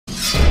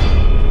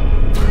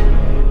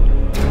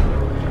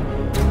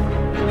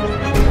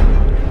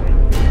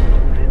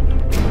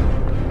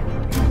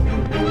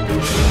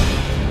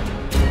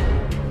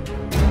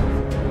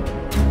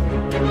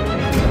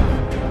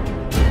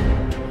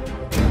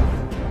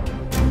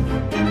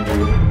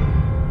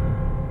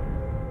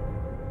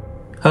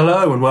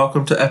Hello and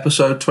welcome to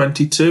episode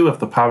 22 of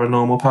the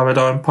Paranormal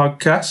Paradigm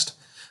podcast.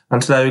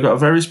 And today we've got a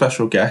very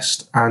special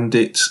guest, and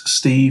it's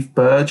Steve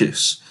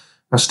Burgess.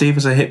 Now, Steve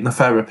is a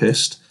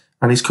hypnotherapist,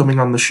 and he's coming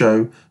on the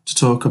show to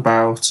talk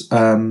about,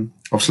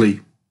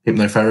 obviously,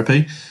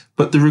 hypnotherapy,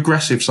 but the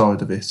regressive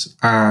side of it,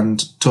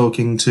 and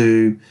talking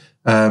to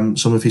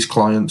some of his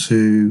clients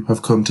who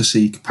have come to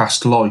seek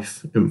past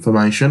life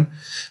information.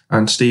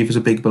 And Steve is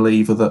a big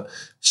believer that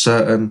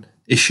certain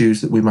issues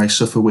that we may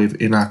suffer with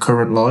in our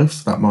current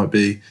life, that might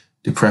be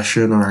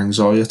depression or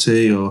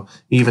anxiety or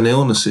even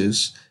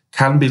illnesses,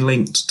 can be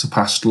linked to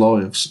past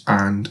lives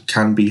and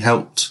can be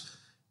helped,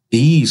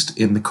 eased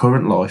in the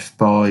current life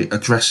by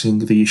addressing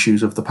the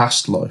issues of the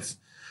past life.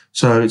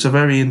 So it's a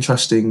very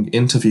interesting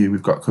interview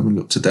we've got coming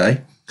up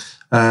today.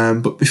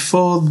 But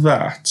before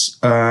that,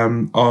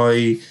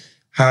 I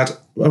had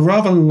a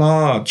rather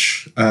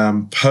large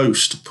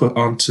post put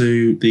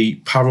onto the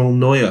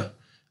Paranormal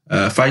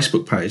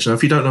Facebook page. Now,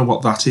 if you don't know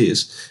what that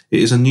is, it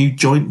is a new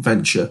joint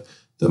venture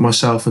that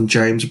myself and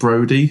James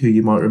Brody, who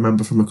you might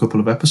remember from a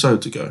couple of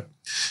episodes ago,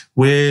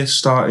 we're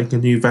starting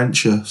a new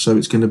venture. So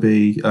it's going to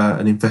be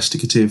an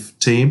investigative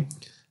team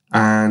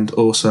and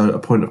also a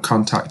point of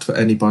contact for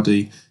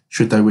anybody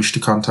should they wish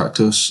to contact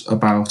us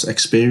about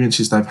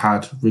experiences they've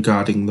had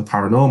regarding the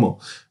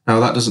paranormal. Now,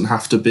 that doesn't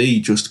have to be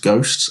just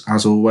ghosts,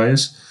 as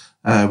always.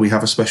 We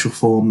have a special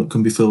form that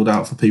can be filled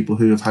out for people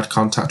who have had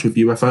contact with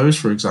UFOs,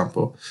 for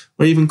example,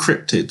 or even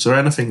cryptids or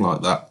anything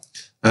like that.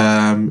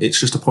 It's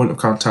just a point of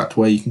contact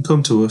where you can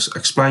come to us,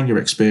 explain your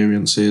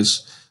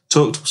experiences,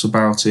 talk to us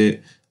about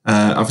it.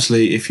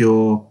 Obviously, if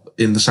you're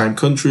in the same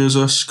country as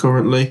us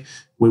currently,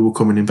 we will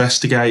come and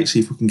investigate, see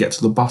if we can get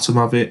to the bottom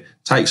of it,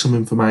 take some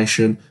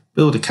information,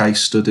 build a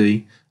case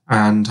study,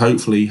 and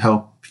hopefully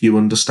help you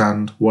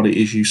understand what it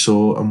is you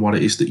saw and what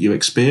it is that you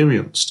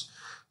experienced.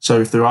 So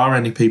if there are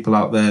any people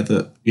out there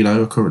that,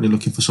 are currently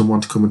looking for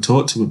someone to come and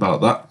talk to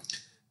about that,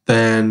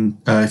 then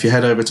if you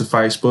head over to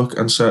Facebook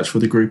and search for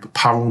the group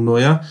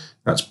Paranormal,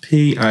 that's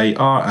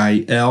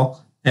Paralnoia,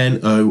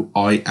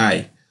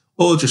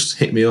 or just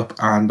hit me up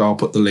and I'll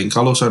put the link.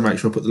 I'll also make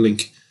sure I put the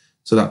link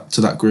to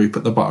that group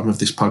at the bottom of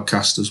this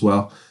podcast as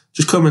well.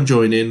 Just come and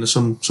join in. There's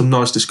some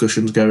nice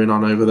discussions going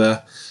on over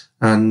there,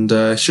 and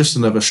it's just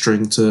another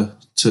string to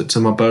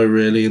my bow,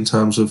 really, in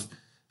terms of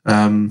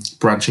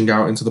branching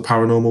out into the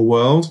paranormal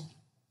world.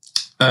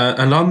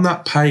 And on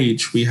that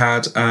page,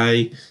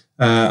 I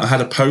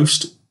had a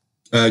post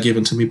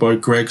given to me by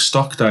Greg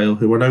Stockdale,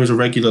 who I know is a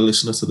regular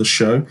listener to the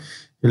show.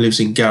 He lives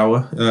in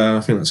Gower.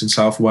 I think that's in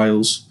South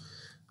Wales.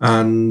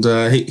 And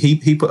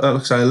he put,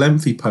 like I say, a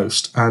lengthy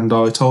post, and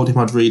I told him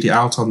I'd read it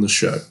out on the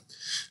show.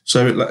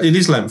 So it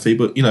is lengthy,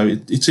 but,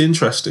 it's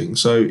interesting.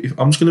 So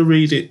I'm just going to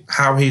read it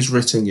how he's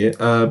written it.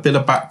 A bit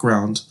of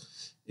background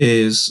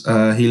is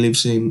he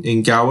lives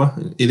in Gower.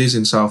 It is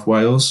in South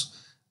Wales.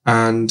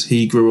 And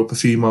he grew up a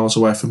few miles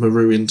away from a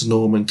ruined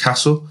Norman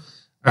castle.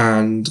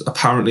 And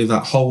apparently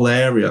that whole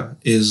area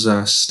is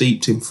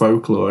steeped in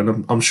folklore.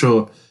 And I'm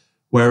sure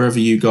wherever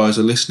you guys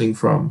are listening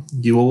from,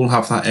 you all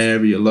have that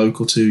area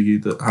local to you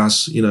that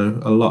has,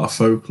 a lot of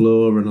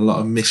folklore and a lot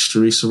of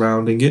mystery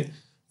surrounding it.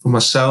 For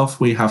myself,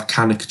 we have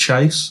Cannock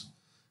Chase,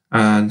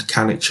 and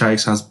Cannock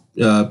Chase has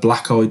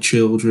black-eyed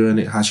children.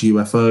 It has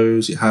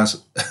UFOs.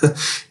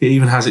 It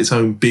even has its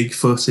own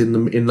Bigfoot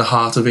in the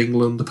heart of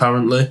England,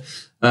 apparently.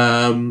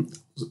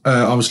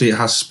 Obviously, it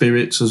has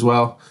spirits as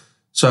well.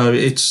 So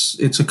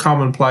it's a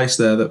common place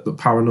there that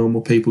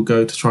paranormal people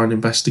go to try and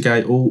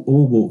investigate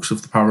all walks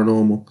of the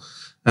paranormal.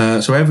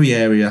 So every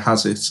area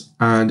has it,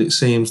 and it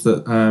seems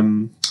that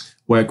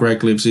where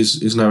Greg lives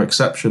is no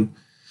exception.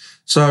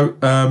 So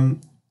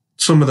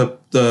some of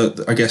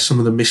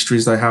the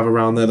mysteries they have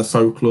around there, the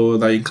folklore,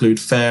 they include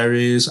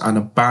fairies and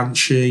a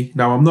banshee.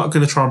 Now, I'm not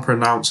going to try and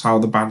pronounce how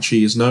the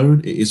banshee is known.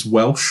 It is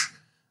Welsh,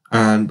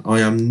 and I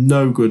am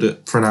no good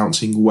at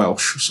pronouncing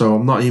Welsh, so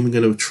I'm not even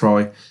going to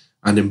try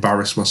and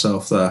embarrass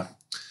myself there.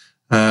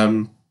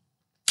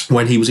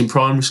 When he was in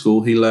primary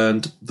school, he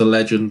learned the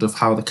legend of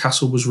how the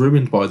castle was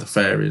ruined by the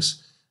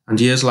fairies, and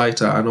years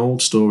later, an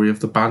old story of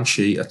the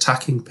banshee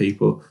attacking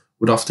people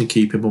would often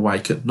keep him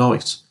awake at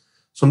night.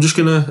 So I'm just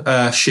going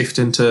to shift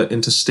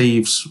into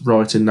Steve's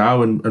writing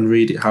now and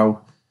read it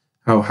how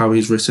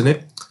he's written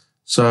it.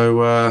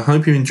 So I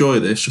hope you enjoy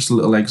this, just a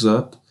little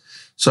excerpt.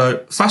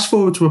 So fast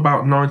forward to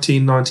about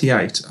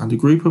 1998, and a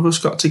group of us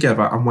got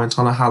together and went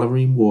on a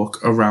Halloween walk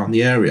around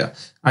the area,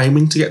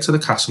 aiming to get to the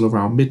castle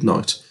around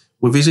midnight.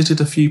 We visited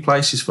a few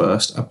places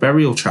first, a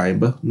burial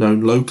chamber,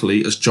 known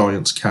locally as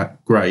Giant's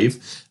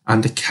Grave,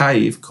 and a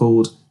cave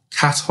called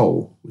Cat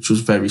Hole, which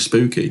was very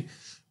spooky.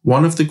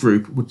 One of the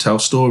group would tell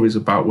stories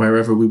about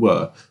wherever we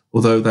were,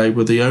 although they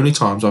were the only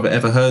times I've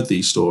ever heard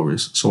these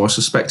stories, so I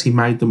suspect he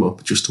made them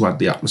up just to add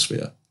the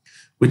atmosphere.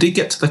 We did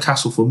get to the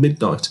castle for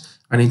midnight,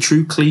 and in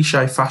true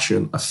cliché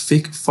fashion, a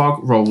thick fog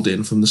rolled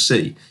in from the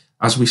sea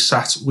as we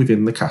sat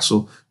within the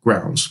castle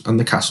grounds and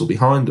the castle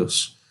behind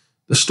us.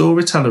 The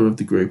storyteller of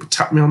the group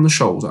tapped me on the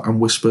shoulder and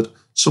whispered,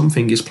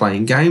 "Something is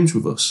playing games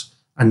with us,"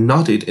 and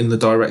nodded in the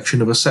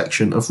direction of a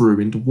section of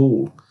ruined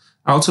wall.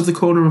 Out of the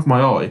corner of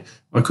my eye,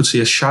 I could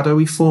see a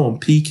shadowy form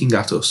peeking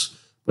at us,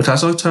 but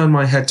as I turned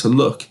my head to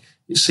look,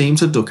 it seemed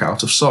to duck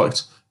out of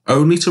sight,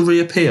 only to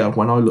reappear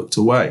when I looked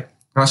away.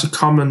 That's a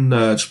common,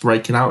 just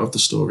breaking out of the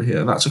story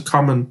here, that's a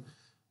common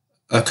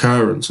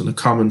occurrence and a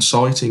common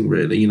sighting,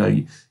 really.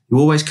 You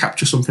always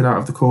capture something out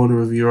of the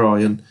corner of your eye,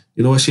 and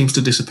it always seems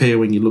to disappear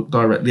when you look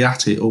directly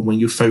at it or when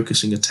you're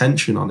focusing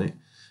attention on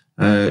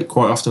it.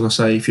 Quite often I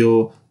say, if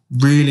you're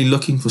really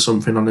looking for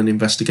something on an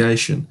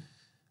investigation,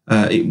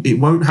 it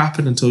won't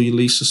happen until you're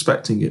least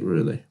suspecting it,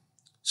 really.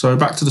 So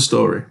back to the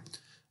story.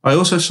 I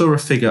also saw a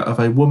figure of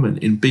a woman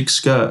in big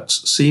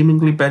skirts,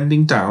 seemingly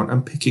bending down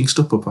and picking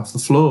stuff up off the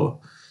floor.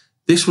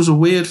 This was a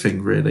weird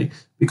thing, really,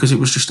 because it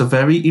was just a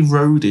very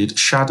eroded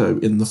shadow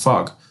in the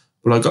fog,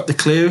 but I got the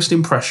clearest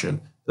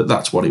impression that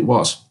that's what it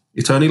was.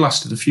 It only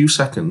lasted a few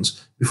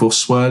seconds before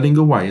swirling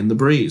away in the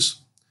breeze.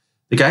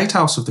 The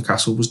gatehouse of the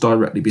castle was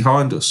directly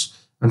behind us,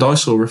 and I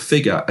saw a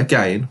figure,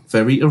 again,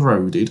 very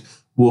eroded,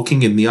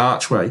 walking in the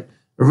archway.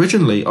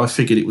 Originally, I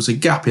figured it was a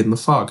gap in the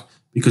fog,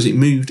 because it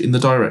moved in the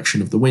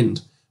direction of the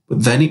wind,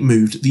 but then it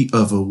moved the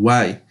other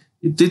way.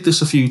 It did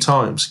this a few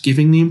times,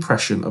 giving the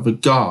impression of a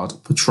guard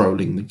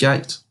patrolling the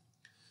gate.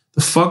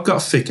 The fog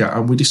got thicker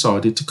and we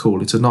decided to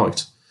call it a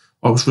night.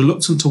 I was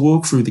reluctant to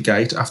walk through the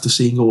gate after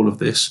seeing all of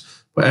this,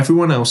 but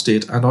everyone else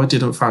did, and I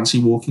didn't fancy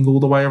walking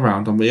all the way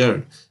around on my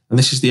own, and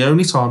this is the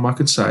only time I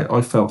can say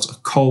I felt a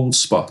cold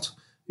spot.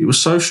 It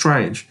was so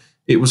strange.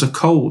 It was a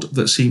cold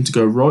that seemed to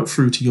go right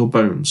through to your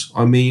bones.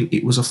 I mean,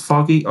 it was a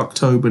foggy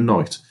October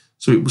night,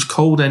 so it was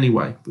cold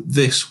anyway, but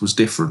this was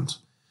different.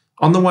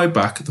 On the way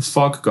back, the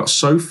fog got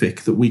so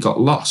thick that we got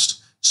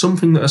lost,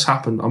 something that has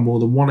happened on more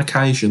than one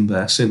occasion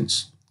there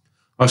since.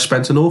 I've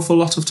spent an awful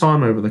lot of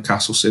time over the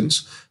castle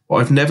since, but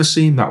I've never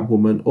seen that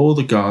woman or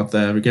the guard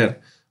there again.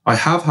 I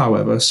have,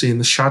 however, seen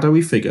the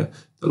shadowy figure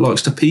that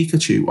likes to peek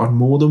at you on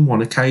more than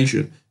one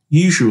occasion,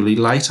 usually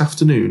late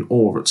afternoon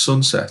or at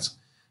sunset.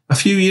 A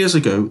few years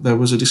ago, there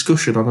was a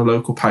discussion on a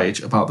local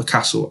page about the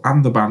castle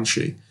and the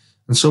banshee,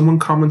 and someone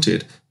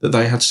commented that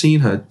they had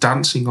seen her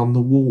dancing on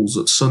the walls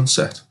at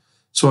sunset.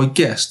 So I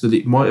guessed that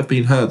it might have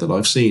been her that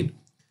I've seen.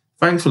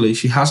 Thankfully,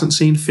 she hasn't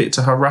seen fit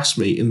to harass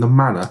me in the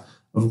manner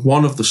of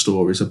one of the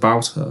stories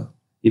about her.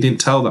 He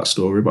didn't tell that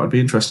story, but I'd be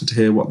interested to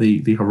hear what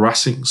the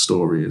harassing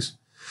story is.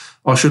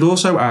 I should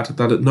also add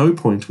that at no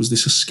point was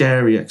this a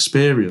scary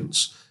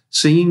experience.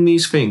 Seeing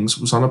these things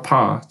was on a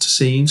par to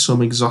seeing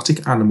some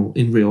exotic animal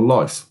in real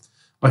life.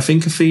 I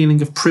think a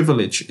feeling of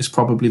privilege is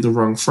probably the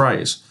wrong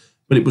phrase,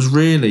 but it was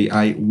really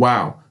a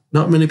wow.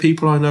 Not many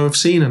people I know have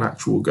seen an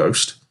actual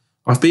ghost.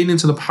 I've been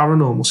into the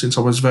paranormal since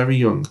I was very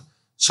young,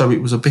 so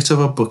it was a bit of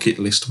a bucket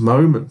list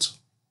moment.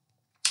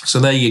 So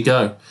there you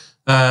go.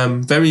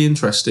 Very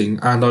interesting,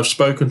 and I've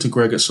spoken to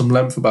Greg at some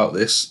length about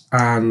this,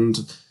 and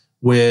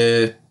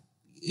we're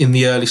in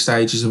the early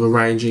stages of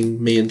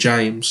arranging me and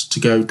James to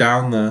go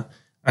down there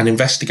and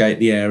investigate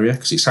the area,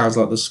 because it sounds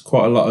like there's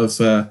quite a lot of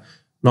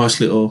nice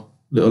little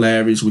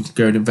areas we could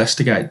go and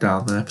investigate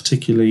down there,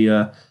 particularly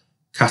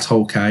Cat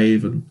Hole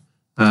Cave and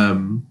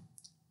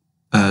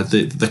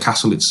the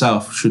castle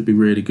itself should be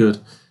really good.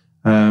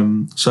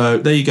 So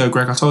there you go,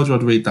 Greg. I told you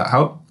I'd read that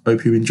out.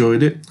 Hope you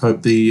enjoyed it.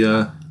 Hope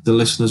the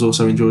listeners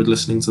also enjoyed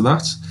listening to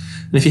that.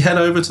 And if you head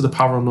over to the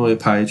Paranoia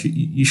page,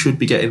 you should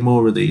be getting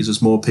more of these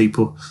as more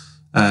people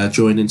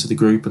join into the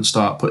group and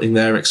start putting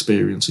their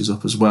experiences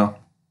up as well.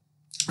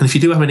 And if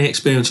you do have any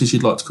experiences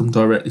you'd like to come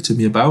directly to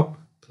me about,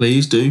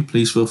 please do.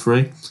 Please feel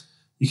free.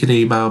 You can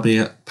email me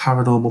at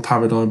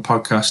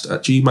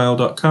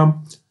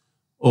paranormalparadigmpodcast@gmail.com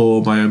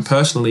or my own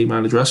personal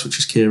email address, which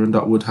is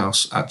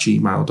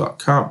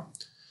kieran.woodhouse@gmail.com.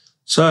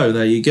 So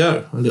there you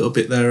go. A little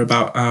bit there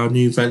about our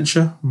new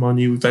venture, my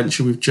new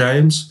venture with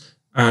James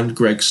and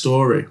Greg's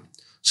story.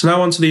 So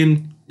now on to the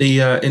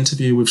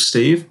interview with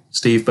Steve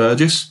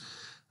Burgess.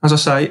 As I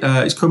say,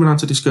 he's coming on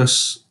to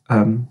discuss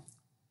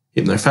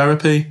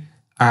hypnotherapy,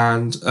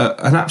 and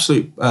an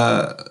absolute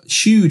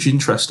huge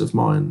interest of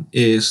mine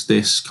is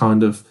this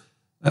kind of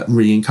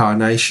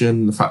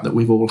reincarnation, the fact that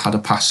we've all had a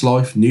past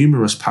life,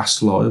 numerous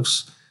past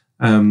lives.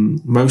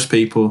 Most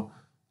people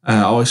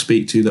I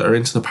speak to that are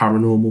into the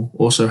paranormal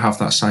also have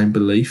that same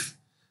belief.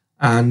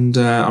 And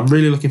I'm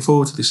really looking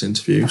forward to this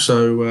interview.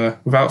 So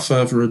without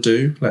further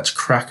ado, let's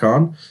crack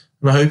on.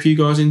 And I hope you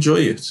guys enjoy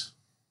it.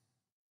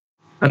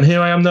 And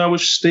here I am now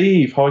with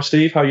Steve. Hi,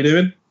 Steve. How you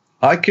doing?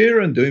 Hi,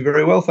 Kieran. Doing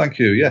very well, thank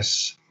you.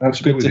 Yes.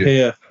 That's good to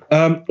hear.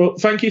 Well,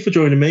 thank you for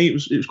joining me. It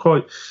was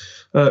quite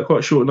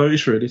short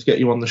notice, really, to get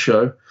you on the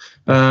show.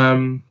 But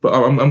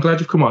I'm glad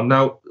you've come on.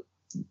 Now,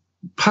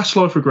 past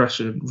life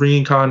regression,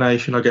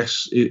 reincarnation, I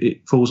guess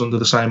it falls under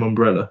the same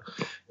umbrella.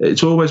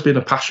 It's always been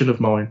a passion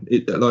of mine.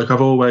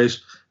 I've always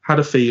had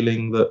a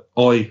feeling that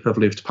I have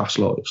lived past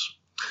lives.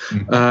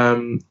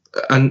 Mm-hmm.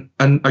 And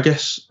I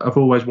guess I've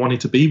always wanted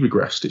to be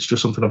regressed. It's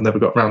just something I've never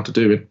got around to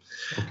doing.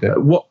 Okay.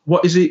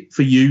 What is it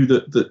for you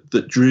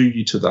that drew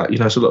you to that?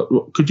 So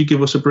look, could you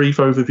give us a brief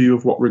overview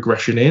of what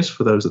regression is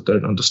for those that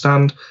don't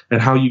understand and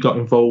how you got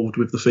involved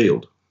with the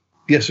field?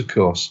 Yes, of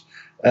course.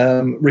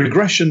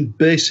 Regression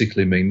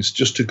basically means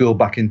just to go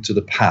back into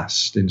the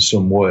past in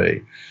some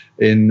way.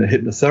 In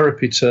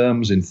hypnotherapy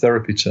terms, in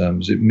therapy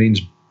terms, it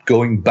means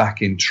going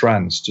back in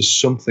trance to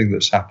something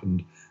that's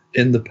happened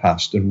in the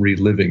past and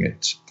reliving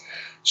it.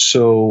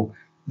 So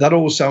that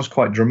always sounds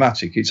quite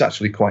dramatic. It's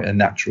actually quite a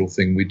natural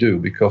thing we do,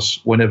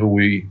 because whenever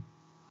we,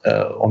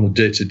 on a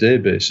day-to-day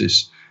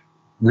basis,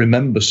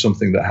 remember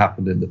something that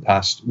happened in the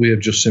past, we have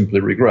just simply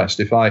regressed.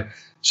 If I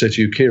say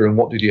to you, Kieran,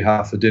 what did you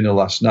have for dinner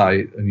last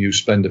night? And you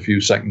spend a few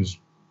seconds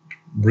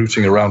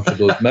rooting around for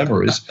those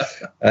memories.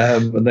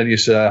 And then you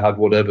say, I had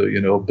whatever,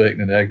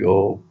 bacon and egg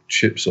or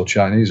chips or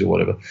Chinese or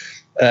whatever.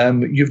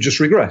 You've just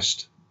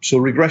regressed. So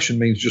regression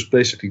means just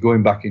basically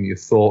going back in your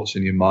thoughts,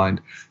 in your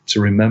mind, to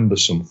remember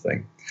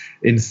something.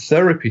 In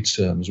therapy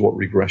terms, what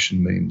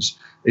regression means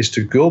is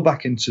to go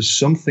back into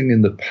something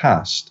in the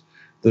past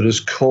that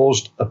has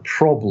caused a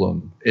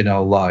problem in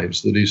our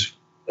lives, that is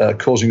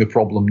causing a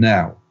problem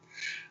now,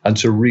 and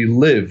to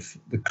relive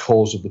the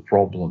cause of the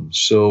problem.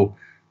 So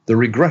the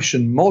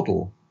regression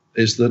model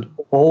is that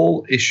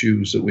all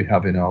issues that we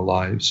have in our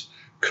lives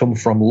come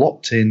from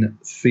locked-in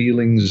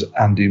feelings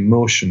and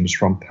emotions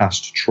from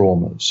past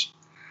traumas.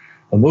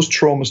 And those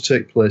traumas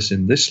take place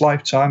in this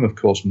lifetime. Of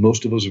course,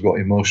 most of us have got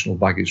emotional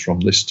baggage from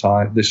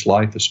this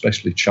life,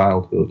 especially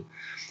childhood,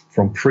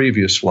 from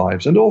previous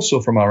lives, and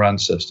also from our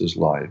ancestors'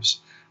 lives.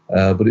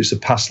 But it's the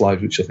past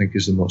lives which I think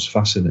is the most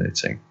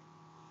fascinating.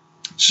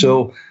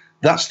 So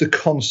that's the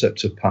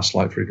concept of past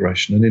life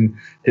regression. And in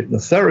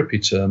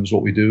hypnotherapy terms,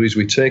 what we do is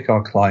we take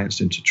our clients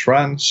into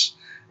trance,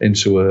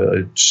 into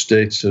a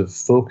state of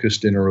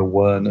focused inner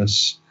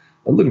awareness,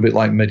 a little bit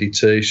like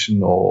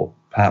meditation or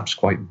perhaps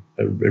quite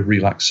a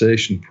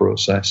relaxation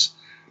process.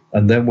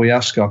 And then we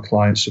ask our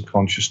client's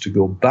subconscious to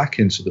go back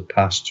into the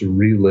past to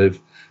relive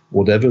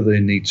whatever they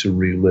need to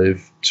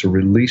relive, to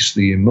release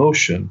the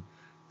emotion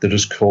that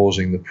is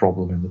causing the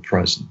problem in the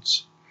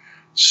present.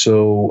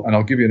 So, and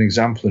I'll give you an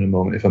example in a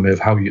moment, if I may, of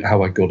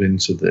how I got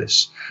into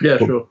this. Yeah,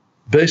 but sure.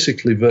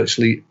 Basically,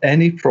 virtually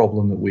any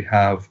problem that we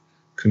have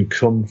can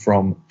come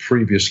from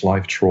previous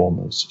life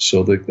traumas.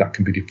 So that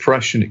can be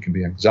depression, it can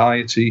be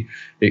anxiety,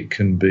 it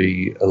can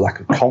be a lack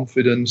of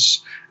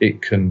confidence,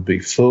 it can be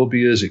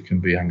phobias, it can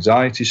be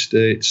anxiety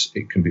states,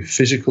 it can be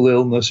physical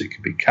illness, it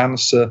can be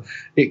cancer,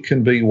 it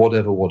can be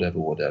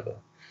whatever.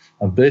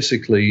 And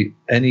basically,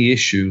 any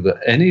issue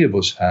that any of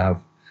us have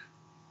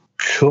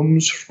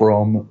comes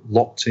from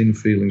locked-in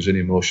feelings and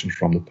emotions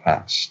from the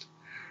past.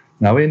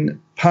 Now, in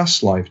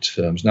past life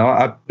terms,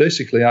 I've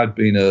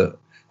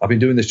been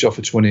doing this job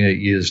for 28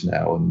 years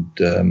now,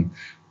 and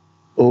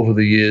over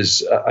the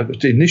years,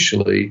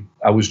 initially,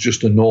 I was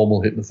just a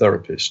normal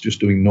hypnotherapist, just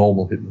doing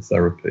normal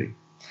hypnotherapy.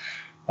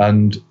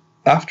 And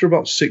after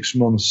about 6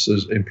 months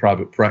in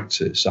private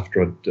practice,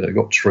 after I'd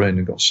got trained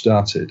and got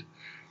started,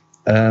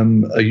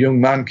 a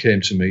young man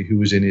came to me who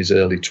was in his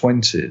early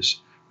 20s,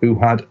 who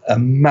had a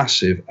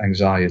massive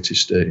anxiety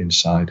state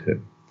inside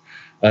him.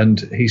 And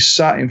he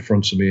sat in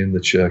front of me in the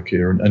chair,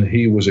 Kieran, and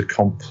he was a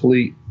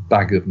complete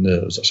bag of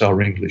nerves. That's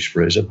our English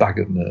phrase, a bag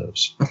of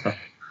nerves.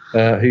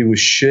 He was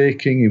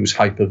shaking, he was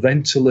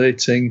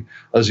hyperventilating.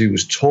 As he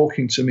was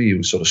talking to me, he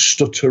was sort of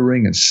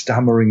stuttering and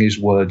stammering his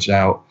words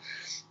out.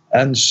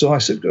 And so I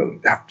said,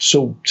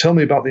 so tell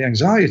me about the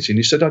anxiety. And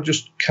he said, I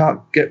just can't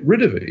get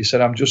rid of it. He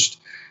said, I'm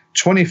just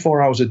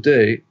 24 hours a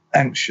day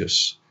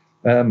anxious.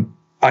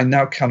 I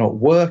now cannot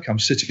work. I'm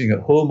sitting at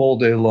home all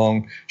day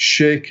long,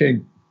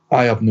 shaking.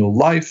 I have no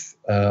life.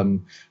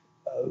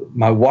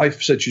 My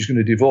wife said she's going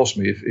to divorce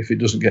me if it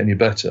doesn't get any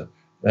better.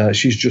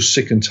 She's just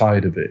sick and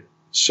tired of it.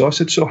 So I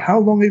said, so how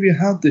long have you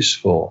had this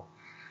for?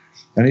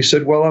 And he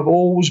said, well, I've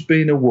always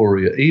been a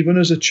worrier. Even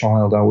as a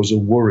child, I was a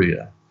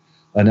worrier,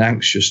 an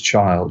anxious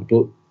child.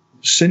 But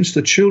since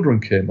the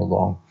children came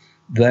along,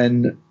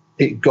 then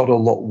it got a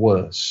lot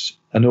worse.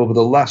 And over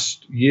the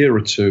last year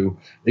or two,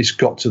 it's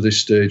got to this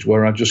stage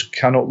where I just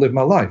cannot live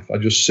my life. I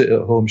just sit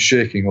at home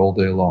shaking all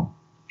day long.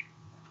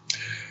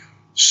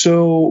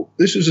 So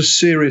this is a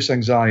serious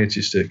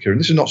anxiety state, Kieran.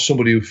 This is not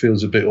somebody who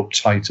feels a bit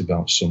uptight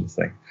about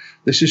something.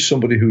 This is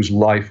somebody whose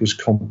life was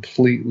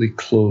completely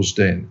closed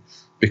in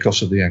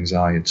because of the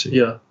anxiety.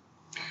 Yeah.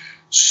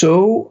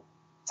 So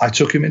I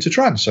took him into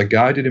trance. I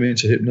guided him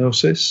into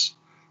hypnosis.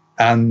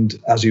 And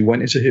as he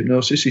went into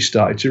hypnosis, he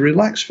started to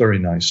relax very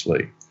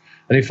nicely.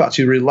 And in fact,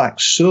 he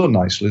relaxed so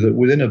nicely that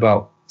within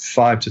about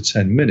 5 to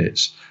 10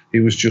 minutes, he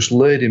was just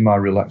laid in my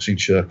relaxing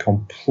chair,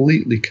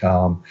 completely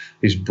calm.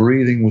 His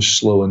breathing was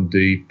slow and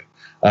deep,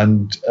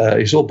 and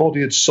his whole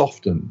body had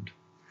softened.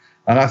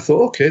 And I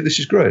thought, okay, this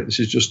is great. This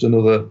is just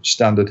another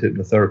standard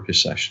hypnotherapy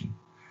session.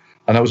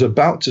 And I was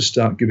about to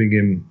start giving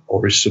him,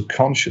 or his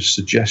subconscious,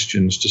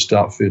 suggestions to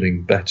start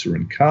feeling better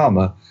and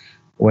calmer,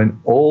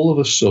 when all of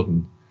a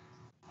sudden,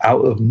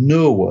 out of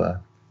nowhere,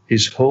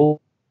 his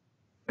whole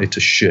body started to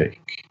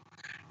shake.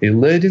 He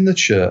laid in the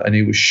chair and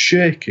he was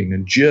shaking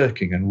and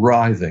jerking and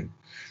writhing,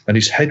 and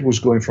his head was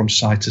going from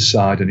side to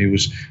side, and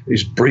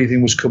his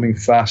breathing was coming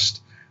fast.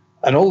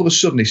 And all of a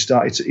sudden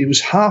he was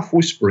half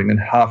whispering and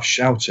half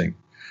shouting,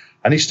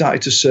 and he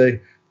started to say,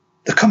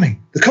 they're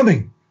coming,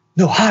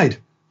 no, hide,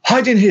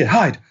 hide in here,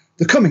 hide.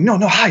 They're coming. No,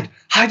 hide.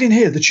 Hide in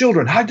here. The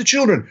children, hide the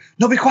children.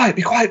 No, be quiet,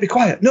 be quiet, be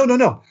quiet.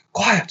 No,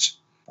 quiet.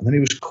 And then he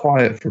was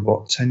quiet for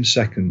about 10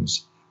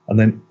 seconds. And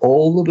then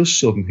all of a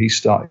sudden he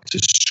started to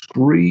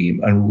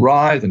scream and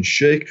writhe and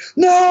shake.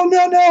 No,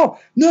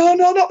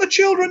 not the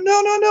children.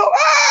 No.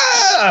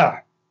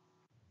 Ah!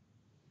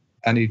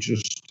 And he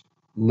just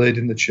laid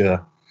in the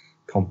chair,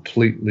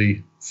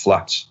 completely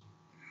flat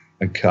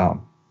and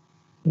calm.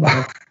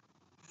 Wow.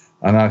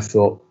 And I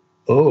thought,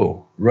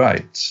 oh,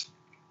 right.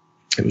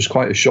 It was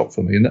quite a shock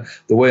for me. And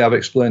the way I've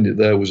explained it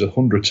there was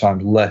 100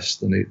 times less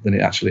than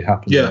it actually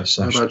happened. Yeah,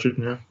 I imagine,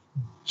 yeah.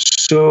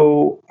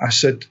 So I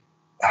said,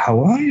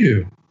 how are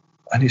you?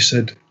 And he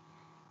said,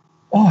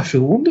 oh, I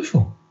feel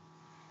wonderful.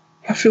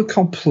 I feel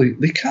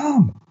completely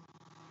calm.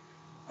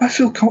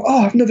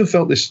 I've never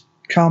felt this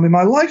calm in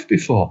my life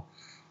before.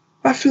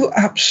 I feel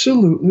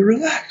absolutely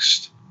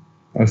relaxed.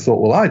 I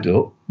thought, well, I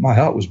don't. My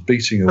heart was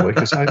beating away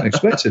because I hadn't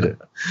expected it.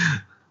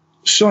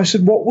 So I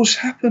said, what was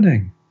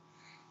happening?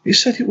 He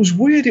said, it was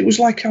weird. It was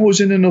like I was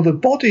in another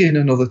body in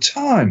another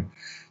time.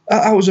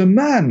 I was a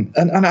man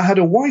and I had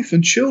a wife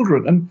and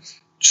children, and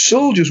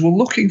soldiers were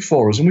looking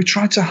for us and we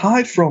tried to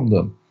hide from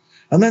them.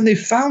 And then they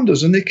found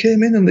us and they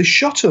came in and they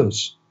shot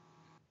us.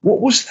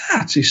 What was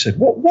that? He said,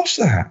 what was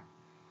that?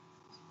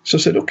 So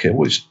I said, okay,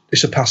 well,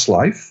 it's a past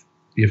life.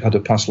 You've had a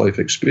past life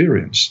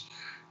experience.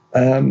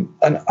 And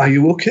are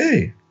you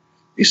okay?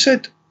 He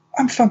said,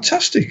 I'm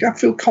fantastic. I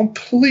feel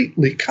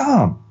completely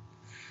calm.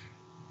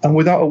 And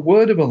without a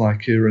word of a lie,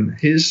 Kieran,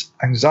 his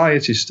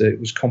anxiety state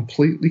was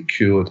completely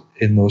cured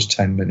in those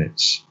 10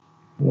 minutes.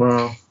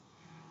 Wow.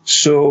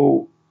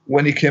 So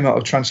when he came out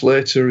of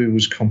translator, he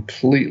was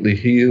completely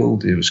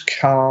healed. He was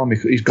calm.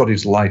 He's got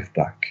his life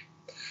back.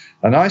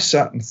 And I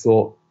sat and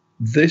thought,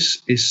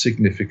 this is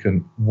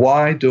significant.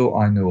 Why don't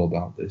I know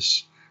about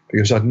this?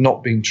 Because I'd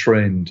not been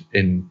trained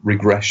in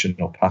regression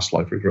or past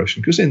life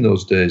regression. Because in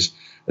those days,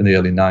 in the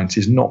early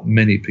 90s, not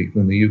many people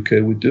in the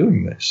UK were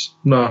doing this.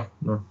 No.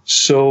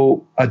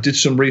 So I did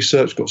some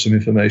research, got some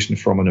information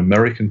from an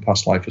American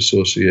Past Life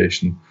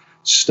Association,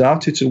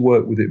 started to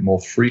work with it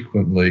more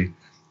frequently,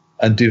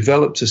 and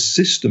developed a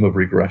system of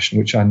regression,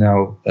 which I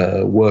now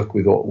work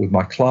with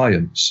my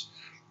clients,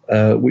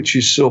 which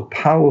is so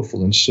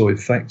powerful and so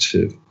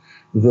effective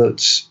that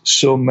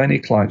so many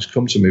clients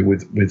come to me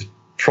with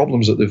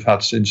problems that they've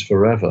had since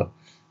forever.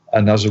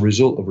 And as a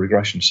result of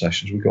regression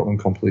sessions, we got them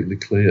completely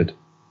cleared.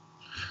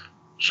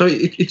 So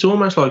it's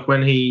almost like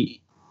when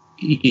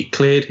it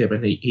cleared him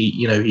and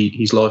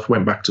his life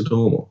went back to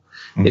normal.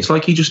 Mm. It's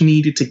like he just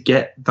needed to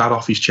get that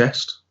off his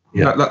chest.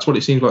 Yeah. That's what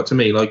it seems like to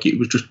me. Like it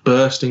was just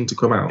bursting to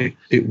come out.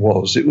 It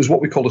was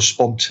what we call a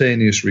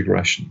spontaneous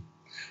regression.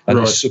 And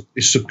right.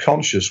 his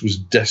subconscious was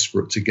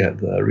desperate to get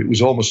there. It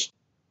was almost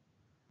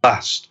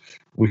fast.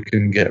 We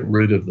can get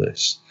rid of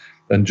this.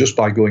 And just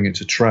by going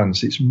into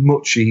trance, it's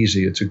much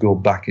easier to go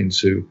back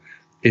into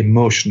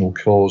emotional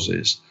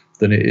causes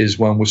than it is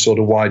when we're sort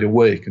of wide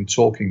awake and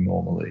talking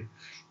normally.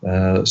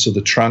 So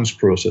the trance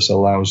process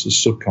allows the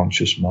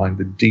subconscious mind,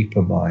 the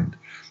deeper mind,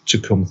 to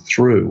come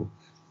through,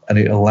 and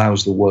it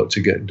allows the work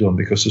to get done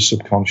because the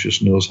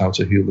subconscious knows how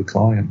to heal the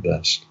client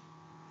best.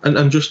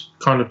 And just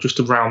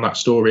to round that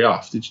story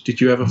off, did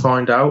you ever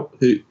find out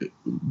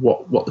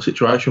what the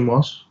situation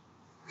was?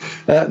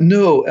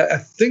 No, I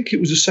think it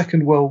was the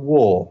Second World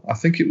War. I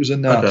think it was the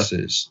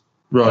Nazis.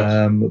 Okay.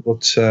 Right.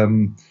 But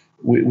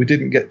we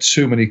didn't get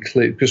too many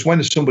clear, because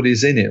when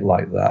somebody's in it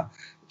like that,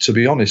 to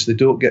be honest, they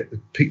don't get the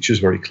pictures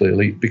very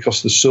clearly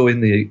because they're so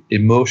in the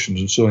emotions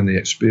and so in the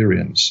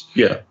experience.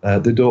 Yeah.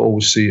 They don't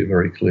always see it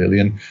very clearly.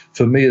 And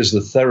for me as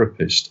the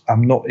therapist,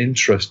 I'm not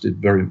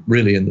interested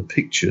really in the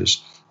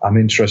pictures. I'm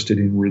interested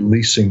in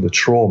releasing the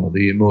trauma,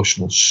 the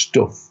emotional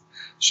stuff,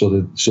 so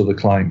the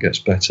client gets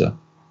better.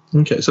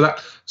 Okay, so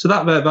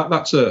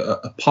that's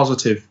a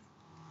positive.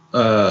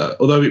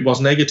 Although it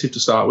was negative to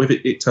start with,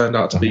 it turned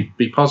out to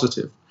be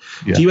positive.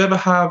 Yeah. Do you ever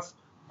have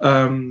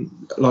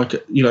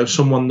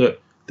someone that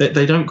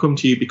they don't come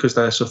to you because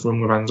they're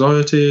suffering with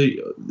anxiety?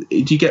 Do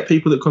you get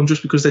people that come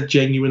just because they're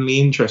genuinely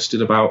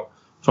interested about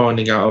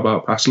finding out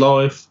about past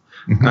life,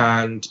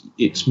 and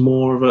it's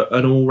more of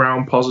an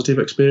all-round positive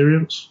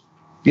experience?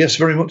 Yes,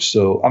 very much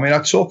so. I mean, I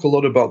talk a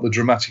lot about the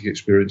dramatic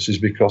experiences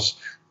because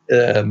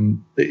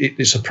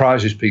it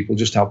surprises people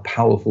just how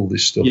powerful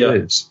this stuff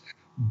is.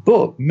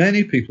 But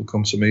many people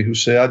come to me who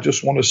say, I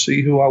just want to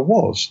see who I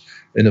was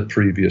in a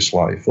previous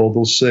life. Or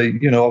they'll say,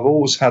 I've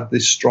always had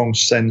this strong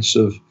sense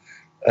of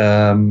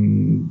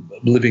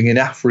living in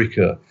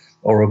Africa,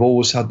 or I've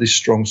always had this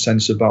strong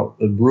sense about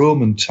the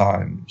Roman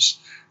times.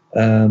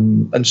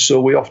 And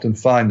so we often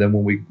find then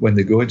when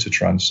they go into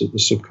trance that the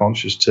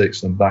subconscious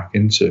takes them back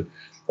into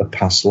a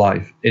past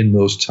life in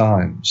those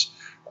times.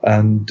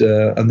 And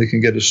they can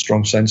get a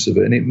strong sense of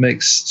it.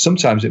 And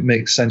sometimes it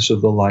makes sense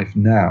of the life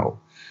now.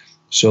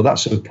 So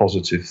that's a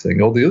positive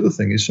thing. Or the other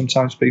thing is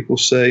sometimes people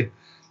say,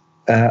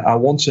 I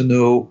want to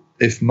know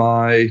if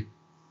my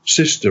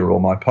sister or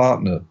my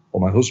partner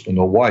or my husband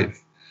or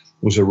wife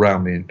was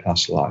around me in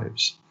past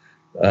lives.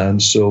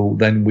 And so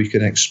then we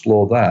can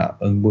explore that.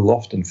 And we'll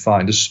often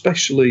find,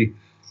 especially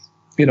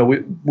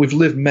we've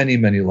lived many,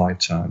 many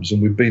lifetimes,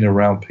 and we've been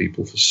around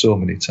people for so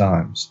many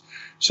times.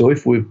 So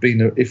if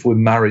we're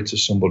married to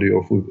somebody,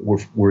 or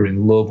if we're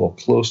in love or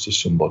close to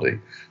somebody,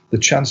 the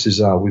chances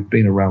are we've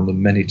been around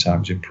them many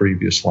times in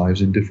previous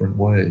lives in different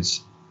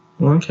ways.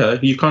 Okay,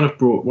 you kind of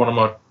brought one of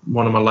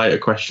my later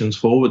questions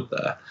forward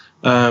there.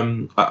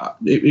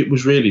 It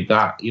was really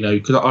that,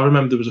 because I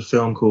remember there was a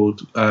film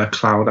called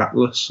Cloud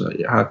Atlas.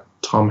 It had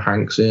Tom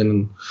Hanks in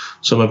and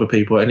some other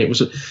people, and I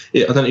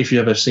don't know if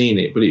you've ever seen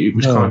it, but it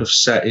was kind of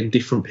set in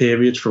different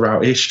periods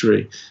throughout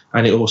history,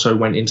 and it also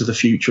went into the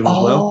future as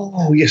well.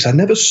 Oh, yes, I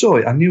never saw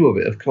it. I knew of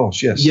it, of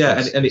course, yes. Yeah,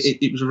 yes, and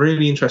it was a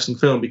really interesting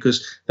film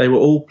because they were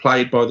all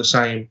played by the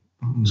same,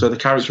 so the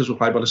characters were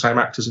played by the same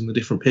actors in the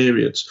different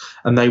periods,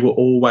 and they were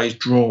always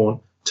drawn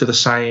to the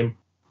same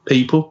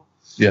people.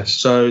 Yes.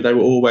 So they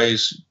would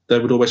always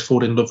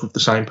fall in love with the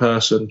same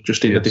person,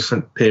 just in a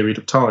different period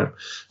of time.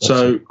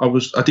 So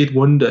I did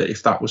wonder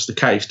if that was the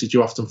case. Did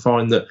you often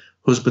find that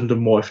husband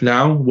and wife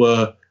now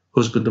were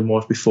husband and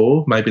wife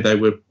before? Maybe they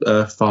were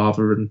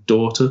father and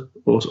daughter,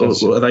 or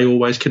are they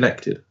always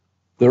connected?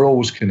 They're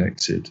always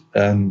connected,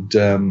 and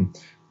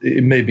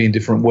it may be in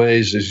different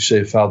ways, as you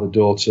say, father,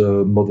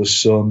 daughter, mother,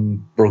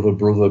 son,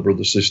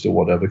 brother, sister,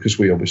 whatever. Because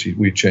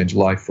we change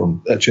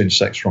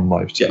sex from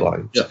life to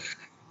life. Yeah.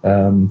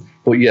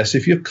 But yes,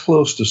 if you're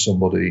close to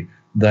somebody,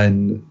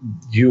 then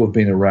you have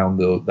been around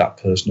that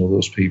person or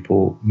those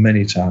people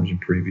many times in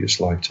previous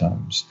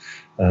lifetimes.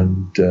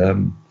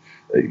 And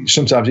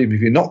sometimes even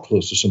if you're not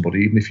close to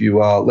somebody, even if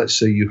you are, let's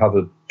say you have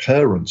a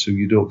parent who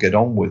you don't get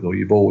on with, or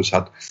you've always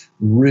had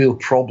real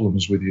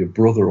problems with your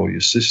brother or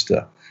your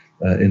sister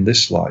in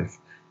this life,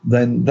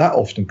 then that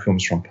often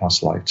comes from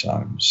past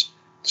lifetimes.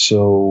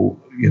 So,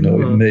 it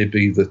may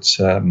be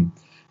that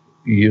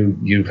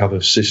you have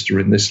a sister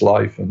in this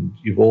life, and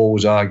you've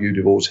always argued,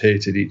 you've always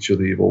hated each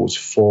other, you've always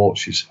fought,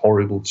 she's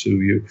horrible to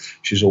you,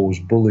 she's always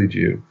bullied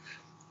you.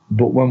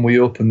 But when we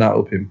open that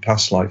up in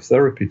past life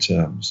therapy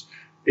terms,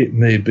 it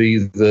may be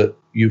that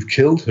you've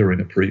killed her in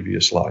a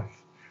previous life,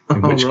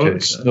 in which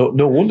case,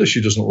 no wonder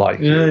she doesn't like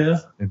you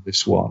in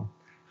this one.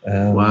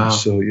 Wow.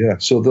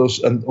 So those,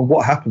 and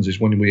what happens is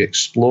when we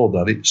explore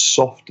that, it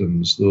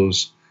softens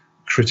those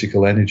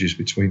critical energies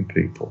between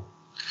people.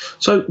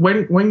 So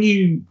when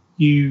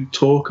you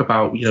talk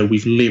about,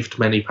 we've lived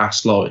many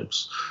past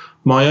lives,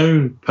 my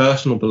own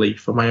personal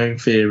belief and my own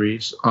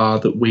theories are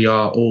that we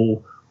are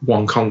all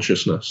one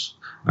consciousness,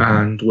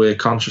 and we're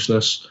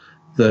consciousness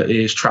that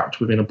is trapped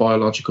within a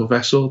biological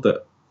vessel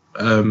that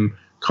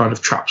kind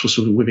of traps us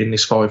within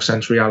this 5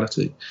 sense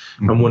reality.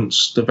 And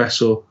once the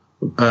vessel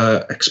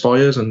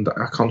expires and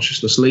our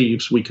consciousness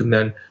leaves, we can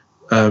then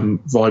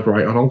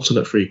vibrate on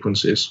alternate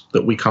frequencies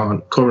that we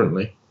can't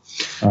currently.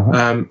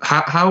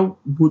 How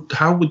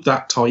would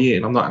that tie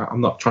in? I'm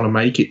not trying to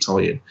make it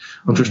tie in.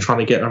 I'm just trying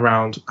to get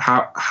around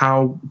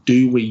how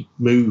do we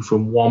move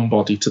from one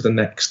body to the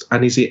next,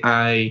 and is it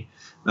a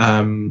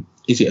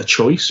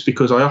choice?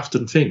 Because I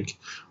often think,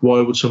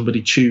 why would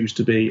somebody choose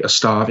to be a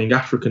starving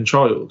African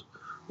child,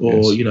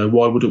 or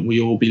why wouldn't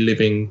we all be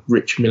living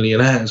rich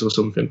millionaires or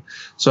something?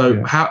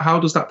 So how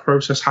does that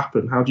process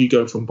happen? How do you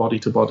go from body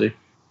to body?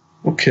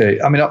 Okay,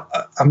 I mean,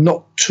 I'm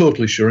not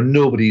totally sure, and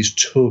nobody's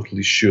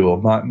totally sure.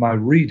 My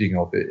reading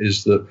of it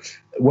is that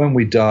when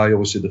we die,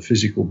 obviously the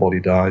physical body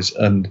dies,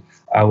 and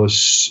our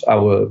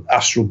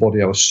astral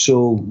body, our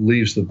soul,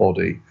 leaves the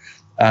body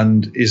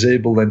and is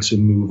able then to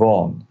move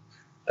on,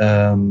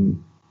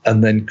 and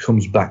then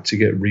comes back to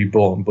get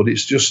reborn. But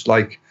it's just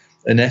like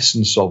an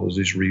essence of us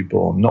is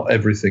reborn. Not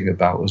everything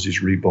about us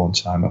is reborn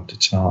time after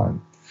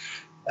time.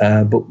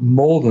 But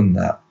more than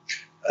that,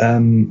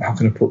 how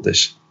can I put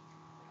this?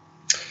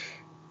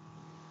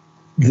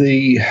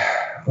 The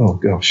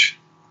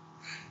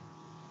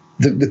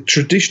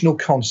traditional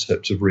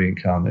concept of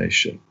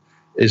reincarnation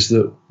is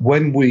that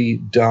when we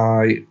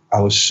die,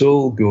 our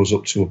soul goes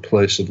up to a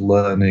place of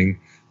learning,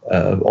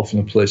 often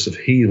a place of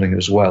healing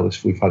as well,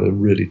 if we've had a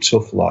really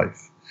tough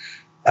life.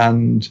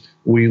 And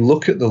we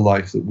look at the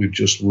life that we've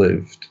just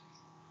lived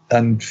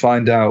and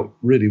find out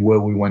really where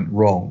we went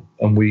wrong.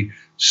 And we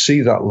see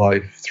that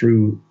life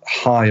through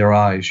higher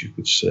eyes, you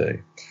could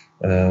say.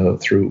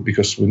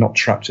 Because we're not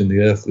trapped in the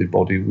earthly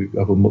body, we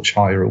have a much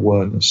higher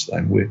awareness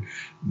then.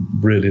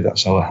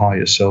 That's our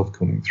higher self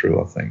coming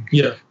through, I think.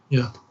 Yeah.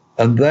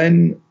 And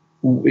then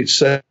it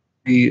says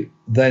we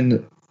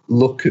then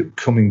look at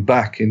coming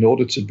back in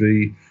order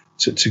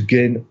to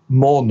gain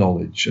more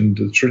knowledge. And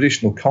the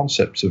traditional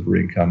concept of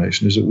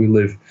reincarnation is that we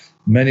live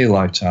many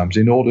lifetimes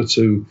in order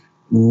to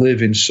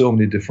live in so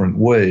many different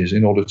ways,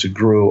 in order to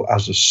grow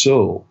as a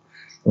soul,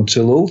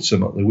 until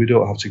ultimately we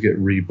don't have to get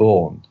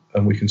reborn,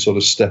 and we can sort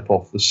of step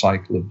off the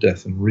cycle of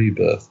death and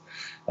rebirth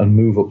and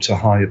move up to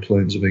higher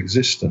planes of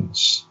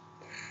existence.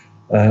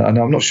 And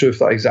I'm not sure if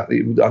that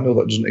I know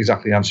that doesn't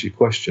exactly answer your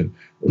question.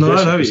 No,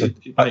 it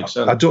makes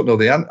sense. I don't know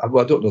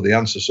the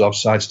answer, so I've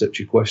sidestepped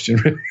your question,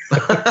 really.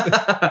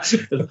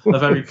 A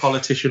very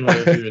politician way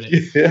of doing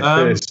it.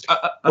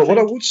 But what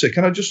I would say,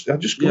 can I just go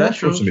on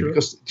for something? Sure.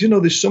 Because,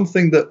 there's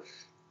something that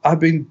I've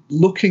been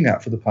looking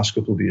at for the past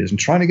couple of years and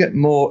trying to get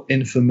more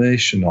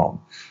information on.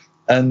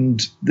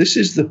 And this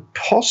is the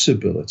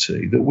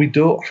possibility that we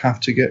don't have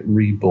to get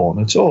reborn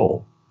at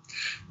all,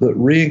 that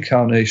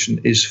reincarnation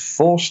is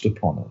forced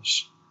upon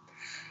us.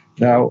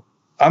 Now,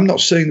 I'm not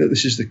saying that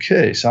this is the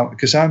case,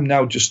 because I'm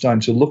now just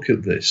starting to look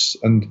at this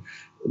and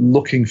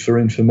looking for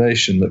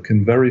information that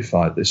can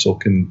verify this or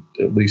can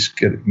at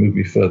least move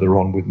me further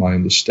on with my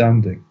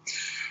understanding.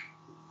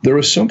 There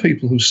are some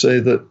people who say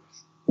that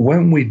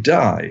when we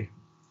die,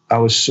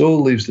 our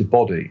soul leaves the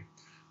body,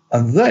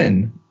 and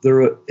then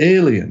there are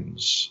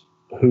aliens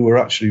who are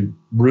actually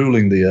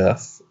ruling the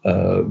earth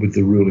with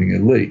the ruling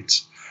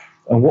elite.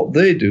 And what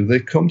they do, they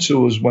come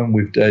to us when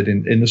we've died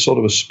in a sort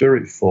of a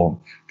spirit form,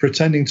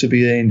 pretending to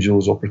be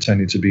angels or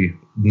pretending to be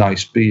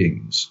nice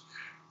beings.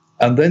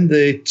 And then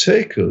they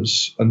take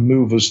us and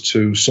move us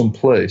to some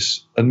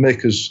place and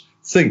make us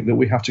think that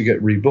we have to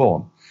get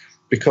reborn,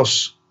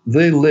 because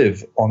they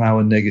live on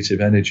our negative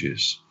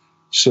energies.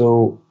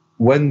 So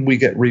when we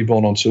get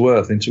reborn onto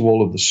Earth into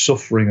all of the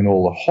suffering and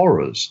all the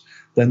horrors,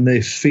 then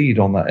they feed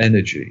on that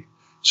energy.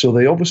 So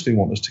they obviously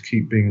want us to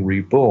keep being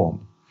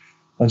reborn.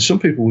 And some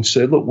people would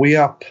say, look, we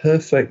are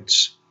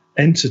perfect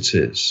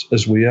entities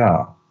as we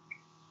are.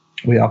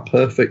 We are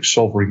perfect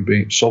sovereign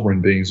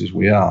beings as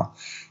we are.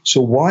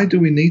 So why do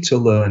we need to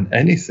learn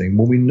anything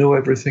when we know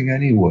everything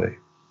anyway?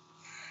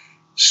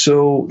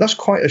 So that's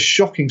quite a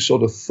shocking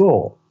sort of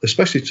thought,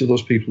 especially to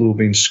those people who have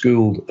been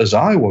schooled, as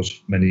I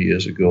was many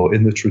years ago,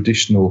 in the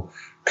traditional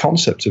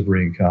concept of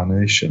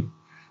reincarnation.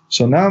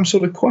 So now I'm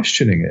sort of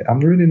questioning it. I'm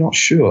really not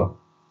sure.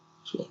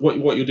 So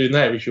what you're doing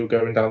there is you're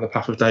going down the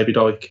path of David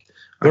Icke,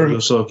 and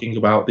you're talking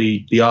about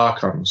the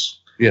archons.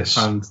 Yes.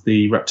 And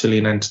the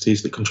reptilian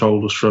entities that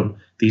control us from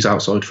these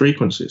outside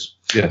frequencies.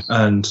 Yes.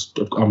 And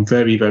I'm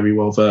very, very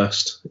well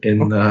versed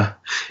in that.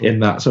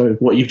 So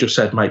what you've just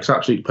said makes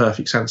absolutely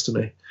perfect sense to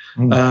me.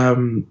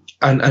 And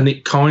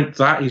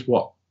that is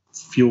what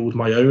fueled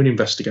my own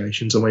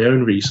investigations and my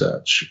own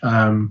research.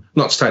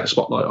 Not to take the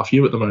spotlight off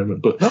you at the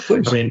moment, but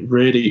I mean,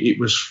 really, it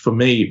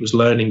was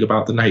learning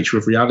about the nature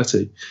of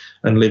reality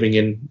and living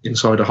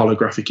inside a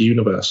holographic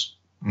universe,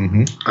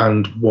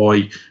 and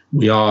why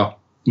we are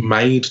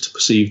made to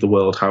perceive the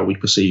world how we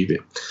perceive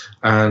it.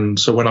 And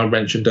so when I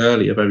mentioned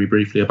earlier very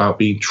briefly about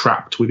being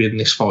trapped within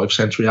this 5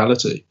 sense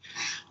reality,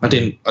 I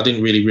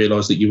didn't really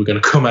realize that you were going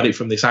to come at it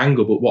from this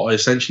angle, but what I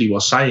essentially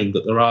was saying,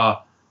 that there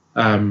are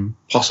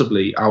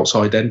possibly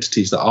outside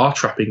entities that are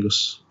trapping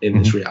us in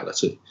this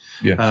reality.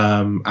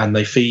 And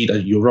they feed,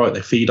 you're right,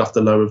 they feed off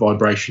the lower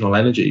vibrational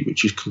energy,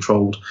 which is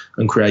controlled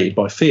and created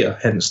by fear,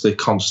 hence the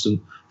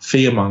constant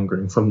fear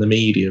mongering from the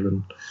media,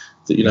 and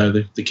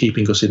they're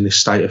keeping us in this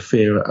state of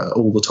fear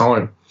all the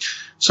time.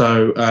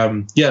 So I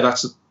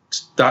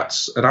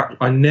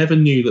never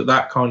knew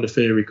that kind of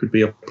theory could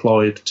be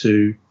applied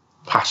to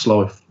past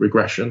life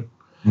regression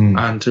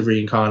and to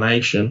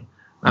reincarnation.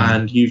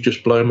 And you've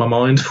just blown my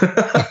mind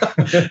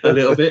a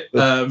little bit.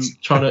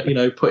 Trying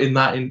to putting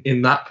that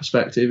in that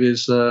perspective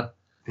is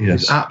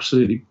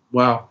absolutely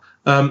wow.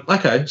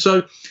 Okay,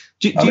 so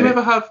do you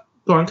ever have?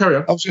 Go on, carry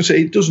on. I was going to say,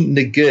 it doesn't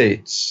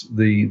negate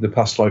the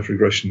past life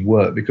regression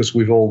work, because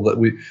we've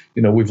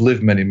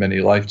lived many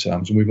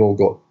lifetimes, and we've all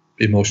got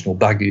emotional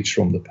baggage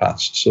from the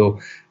past. So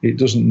it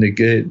doesn't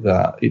negate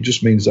that. It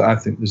just means that I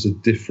think there's a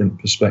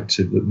different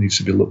perspective that needs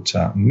to be looked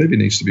at and maybe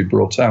needs to be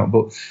brought out.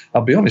 But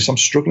I'll be honest, I'm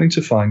struggling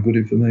to find good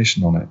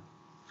information on it.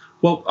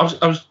 Well,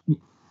 I was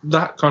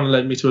that kind of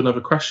led me to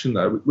another question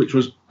though, which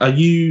was, are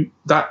you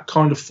that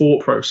kind of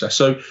thought process?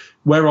 So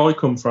where I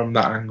come from,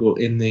 that angle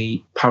in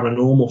the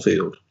paranormal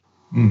field,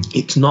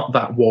 it's not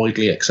that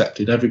widely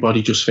accepted.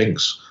 Everybody just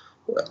thinks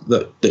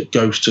that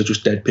ghosts are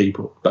just dead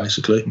people,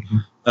 basically.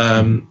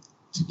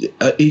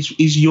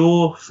 Is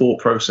your thought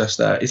process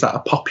there? Is that a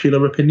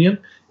popular opinion?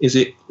 Is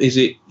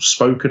it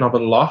spoken of a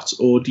lot,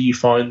 or do you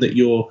find that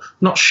you're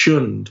not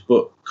shunned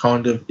but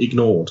kind of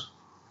ignored?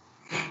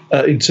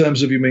 In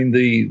terms of, you mean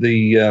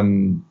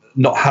the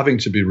not having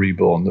to be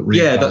reborn? So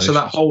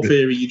that whole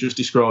theory you just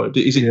described.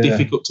 Is it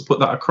difficult to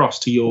put that across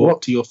to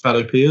your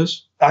fellow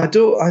peers? I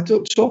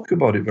don't talk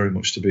about it very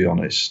much, to be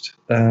honest.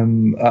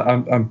 I'm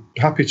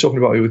happy talking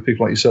about it with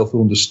people like yourself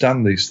who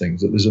understand these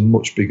things, that there's a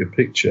much bigger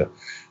picture.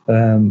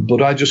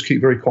 But I just keep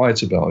very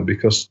quiet about it,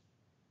 because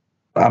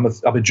I'm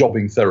a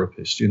jobbing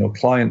therapist.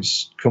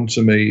 Clients come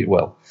to me.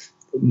 Well,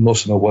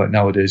 most of my work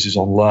nowadays is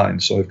online,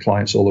 so I have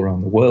clients all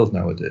around the world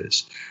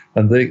nowadays,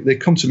 and they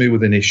come to me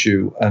with an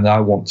issue, and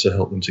I want to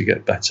help them to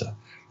get better,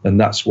 and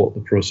that's what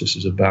the process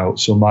is about.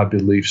 So my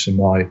beliefs and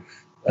my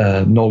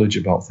knowledge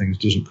about things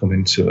doesn't come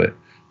into it.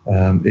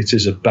 It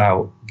is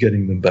about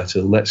getting them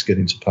better. Let's get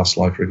into past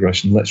life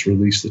regression. Let's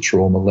release the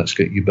trauma. Let's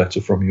get you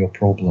better from your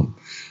problem.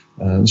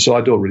 So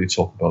I don't really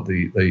talk about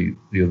the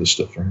other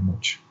stuff very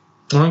much.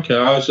 Okay,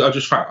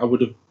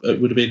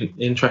 it would have been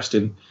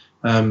interesting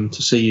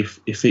to see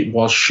if it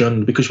was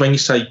shunned, because when you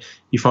say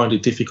you find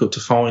it difficult to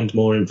find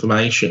more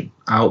information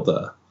out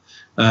there,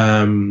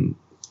 in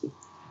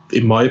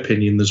my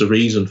opinion, there's a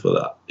reason for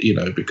that.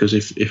 Because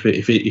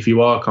if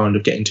you are kind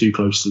of getting too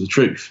close to the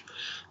truth,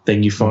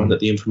 then you find that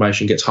the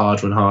information gets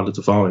harder and harder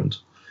to find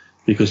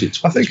because it's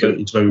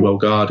very well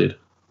guarded.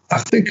 I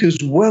think as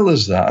well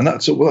as that, and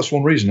that's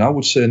one reason. I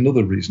would say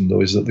another reason,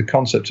 though, is that the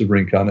concept of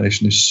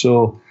reincarnation is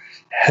so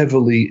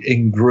heavily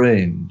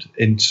ingrained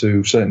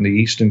into certainly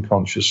Eastern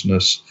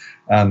consciousness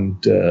and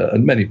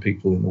many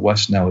people in the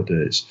West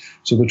nowadays.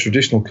 So the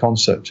traditional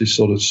concept is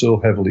sort of so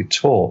heavily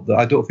taught that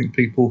I don't think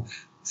people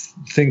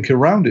think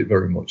around it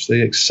very much.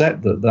 They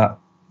accept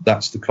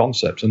that's the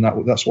concept and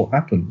that's what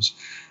happens.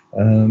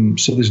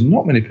 So there's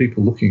not many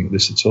people looking at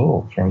this at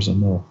all, as far as I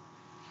know.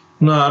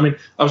 No, I mean,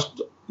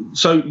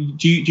 so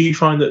do you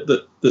find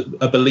that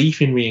a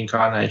belief in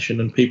reincarnation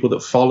and people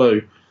that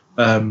follow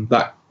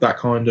that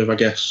kind of, I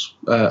guess,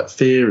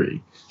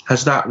 theory,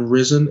 has that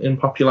risen in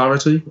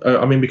popularity?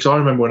 I mean, because I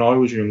remember when I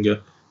was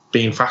younger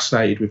being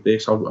fascinated with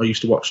this. I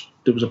used to watch,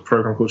 there was a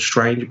program called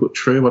Strange But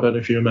True. I don't know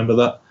if you remember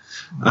that.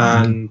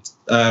 And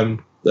it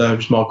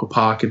was Michael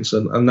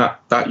Parkinson, and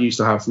that used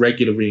to have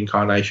regular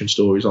reincarnation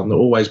stories on that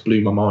always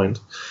blew my mind.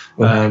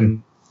 Okay.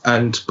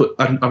 But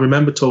I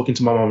remember talking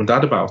to my mum and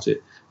dad about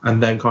it,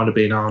 and then kind of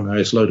being, oh no,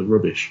 it's a load of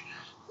rubbish.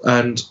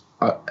 And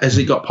has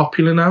it got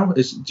popular now?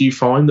 Do you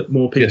find that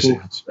more people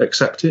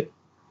accept it?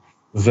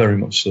 Very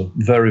much so.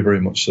 Very,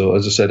 very much so.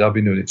 As I said, I've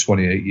been doing it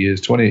 28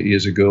 years. 28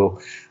 years ago,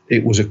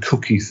 it was a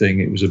cookie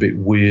thing. It was a bit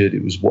weird.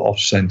 It was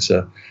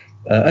off-centre.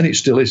 And it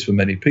still is for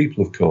many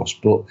people, of course.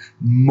 But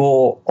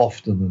more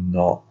often than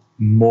not,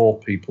 more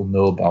people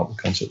know about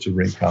the concept of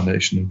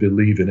reincarnation and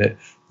believe in it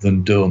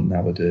than don't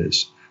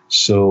nowadays.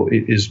 So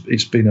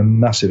it's been a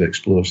massive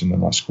explosion in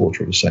the last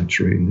quarter of a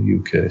century in the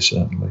UK,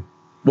 certainly.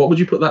 What would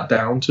you put that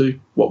down to?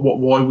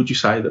 Why would you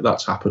say that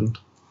that's happened?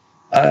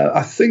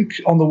 I think,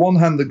 on the one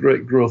hand, the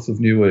great growth of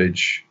New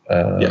Age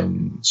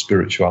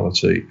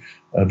spirituality,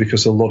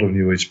 because a lot of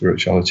New Age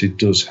spirituality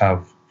does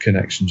have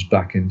connections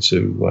back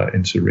into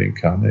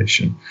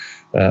reincarnation,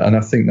 and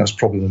I think that's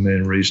probably the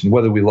main reason.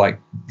 Whether we like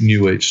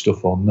New Age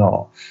stuff or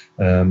not,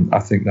 I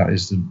think that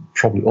is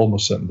probably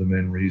almost certainly the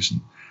main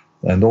reason.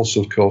 And also,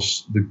 of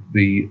course,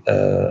 the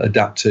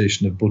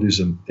adaptation of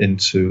Buddhism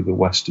into the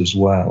West as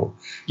well.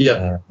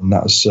 Yeah, and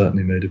that has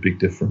certainly made a big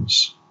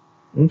difference.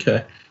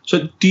 Okay.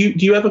 So do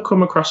you ever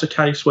come across a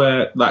case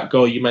where that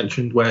guy you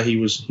mentioned, where he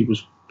was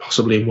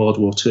possibly in World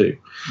War II,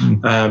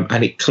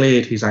 and it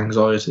cleared his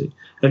anxiety?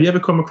 Have you ever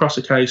come across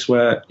a case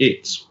where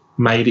it's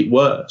made it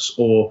worse,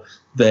 or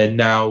they're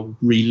now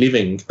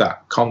reliving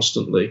that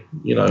constantly?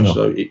 No.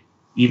 So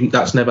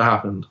that's never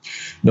happened.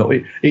 No,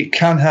 it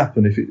can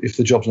happen if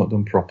the job's not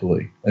done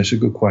properly. It's a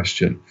good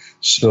question.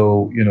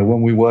 So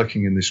when we're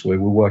working in this way,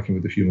 we're working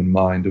with the human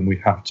mind, and we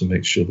have to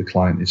make sure the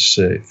client is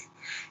safe.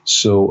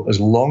 So as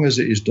long as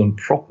it is done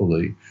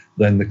properly,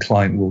 then the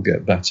client will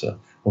get better.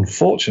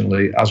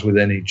 Unfortunately, as with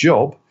any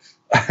job,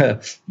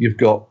 you've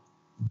got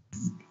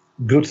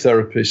good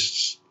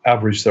therapists,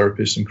 average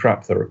therapists, and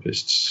crap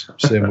therapists.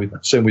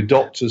 Same with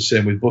doctors,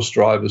 same with bus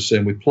drivers,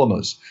 same with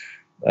plumbers.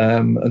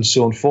 And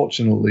so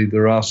unfortunately,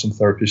 there are some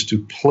therapists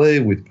who play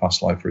with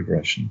past life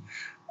regression.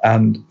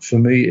 And for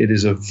me, it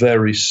is a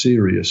very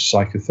serious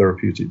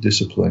psychotherapeutic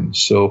discipline.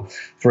 So,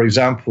 for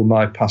example,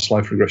 my past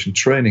life regression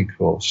training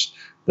course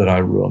that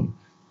I run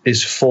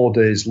is 4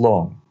 days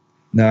long.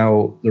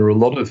 Now, there are a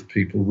lot of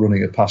people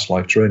running a past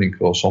life training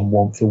course for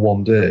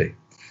 1 day.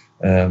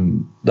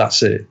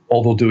 That's it.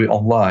 Or they'll do it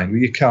online.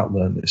 Well, you can't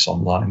learn this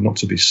online, not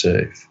to be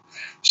safe.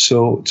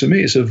 So to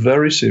me, it's a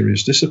very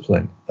serious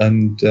discipline.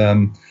 And,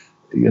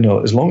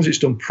 as long as it's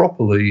done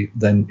properly,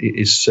 then it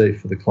is safe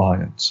for the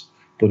client.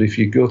 But if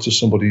you go to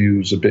somebody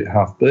who's a bit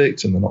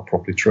half-baked and they're not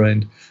properly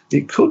trained,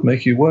 it could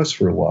make you worse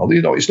for a while.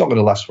 It's not going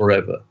to last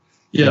forever.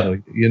 Yeah.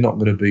 You're not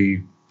going to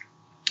be,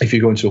 if you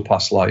go into a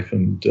past life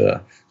and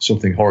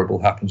something horrible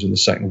happens in the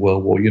Second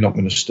World War, you're not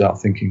going to start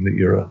thinking that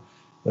you're a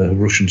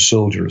Russian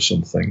soldier or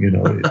something,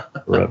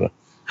 forever.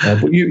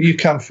 But you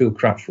can feel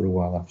crap for a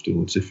while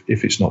afterwards if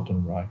it's not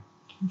done right.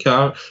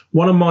 Okay.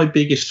 One of my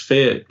biggest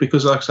fears,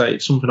 because like I say,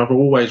 it's something I've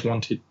always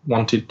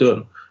wanted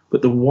done,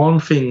 but the one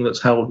thing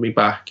that's held me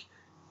back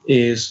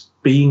is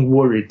being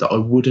worried that I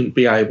wouldn't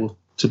be able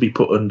to be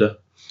put under.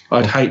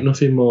 I'd hate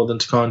nothing more than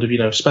to kind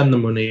of, spend the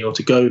money or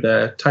to go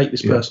there, take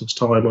this person's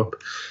time up,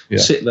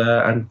 sit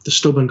there, and the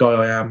stubborn guy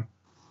I am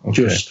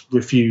just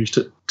refuse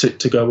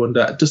to go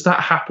under. Does that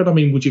happen? I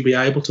mean, would you be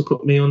able to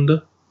put me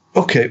under?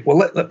 Okay,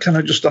 well,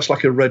 that's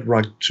like a red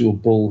rag to a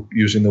bull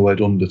using the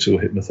word under to a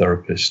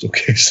hypnotherapist.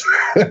 Okay, so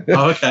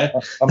okay.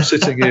 I'm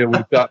sitting here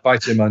with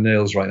biting my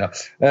nails right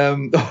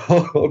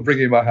now,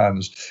 bringing my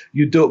hands.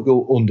 You don't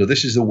go under.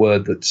 This is a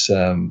word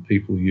that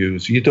people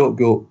use. You don't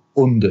go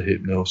under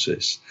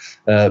hypnosis.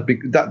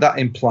 That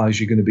implies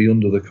you're going to be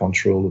under the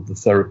control of the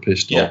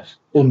therapist or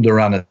under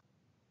anything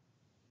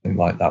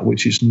like that,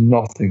 which is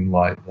nothing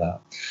like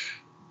that.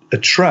 A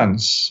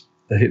trance,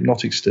 a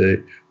hypnotic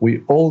state,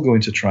 we all go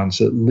into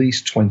trance at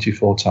least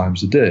 24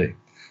 times a day.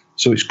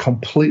 So it's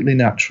completely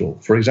natural.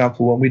 For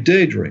example, when we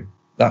daydream,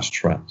 that's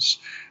trance.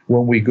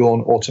 When we go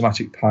on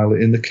automatic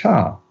pilot in the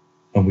car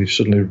and we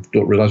suddenly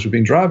don't realize we've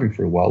been driving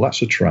for a while,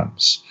 that's a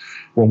trance.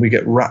 when we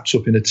get wrapped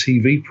up in a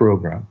TV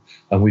program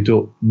and we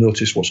don't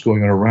notice what's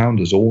going on around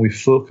us, or when we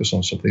focus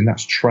on something,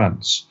 that's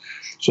trance.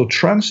 So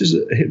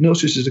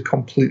hypnosis is a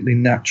completely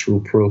natural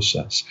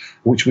process,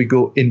 which we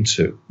go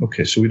into.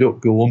 Okay, so we don't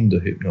go under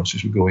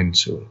hypnosis, we go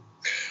into it.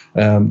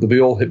 There'll be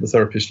all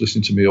hypnotherapists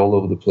listening to me all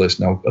over the place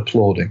now,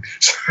 applauding.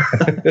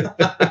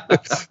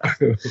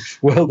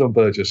 Well done,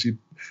 Burgess.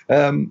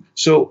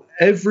 So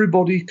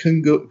everybody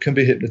can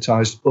be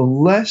hypnotized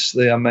unless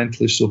they are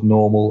mentally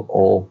subnormal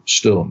or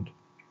stoned.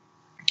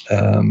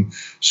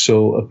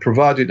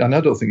 Provided, and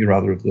I don't think you're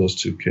either of those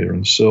two,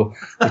 Kieran. So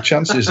the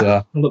chances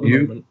are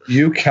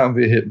you can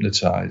be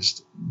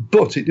hypnotized,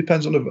 but it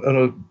depends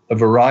on a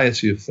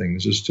variety of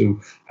things as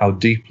to how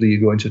deeply you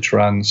go into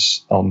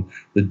trance. On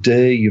the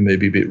day, you may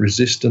be a bit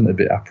resistant, a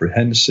bit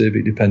apprehensive.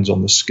 It depends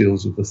on the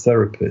skills of the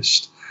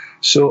therapist.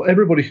 So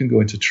everybody can go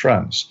into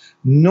trance.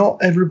 Not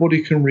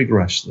everybody can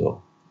regress,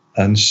 though.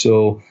 And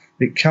so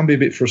it can be a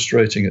bit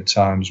frustrating at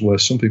times where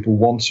some people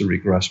want to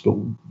regress, but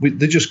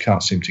they just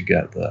can't seem to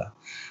get there.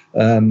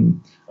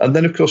 And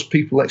then, of course,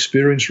 people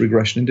experience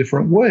regression in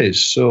different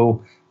ways.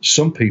 So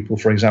some people,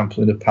 for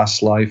example, in a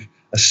past life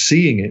are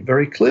seeing it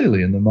very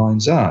clearly in the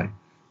mind's eye.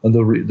 And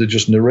they're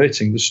just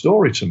narrating the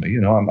story to me.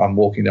 You know, I'm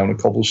walking down a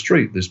cobble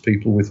street. There's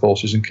people with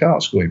horses and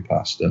carts going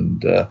past,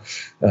 and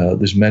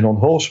there's men on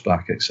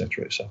horseback,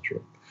 etc., etc.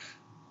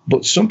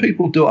 But some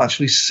people don't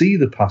actually see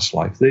the past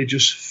life. They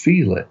just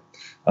feel it.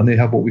 And they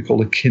have what we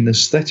call a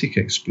kinesthetic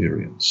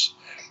experience.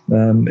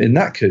 In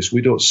that case,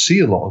 we don't see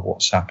a lot of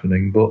what's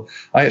happening, but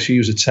I actually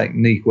use a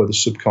technique where the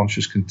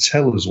subconscious can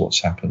tell us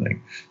what's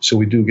happening. So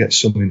we do get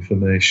some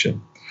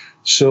information.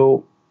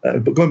 So,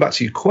 but going back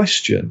to your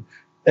question,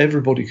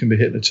 everybody can be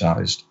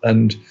hypnotized.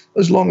 And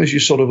as long as you're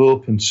sort of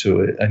open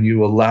to it and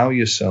you allow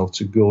yourself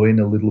to go in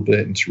a little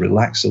bit and to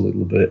relax a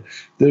little bit,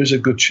 there's a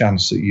good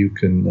chance that you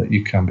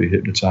can be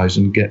hypnotized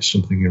and get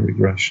something in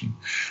regression.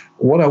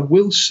 What I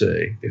will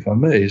say, if I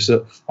may, is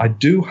that I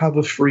do have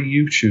a free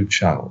YouTube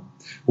channel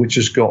which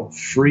has got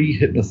free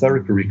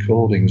hypnotherapy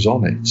recordings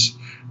on it.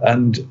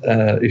 And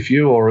if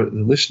you or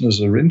the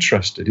listeners are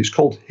interested, it's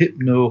called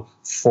Hypno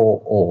for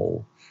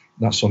All.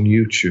 That's on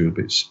YouTube.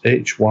 It's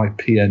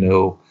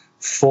HYPNO,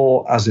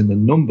 4 as in the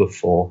number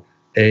 4,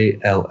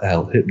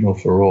 ALL, Hypno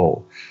for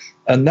All.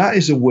 And that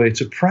is a way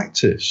to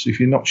practice. If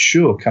you're not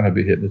sure, can I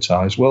be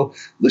hypnotized? Well,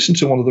 listen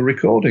to one of the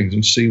recordings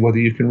and see whether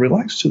you can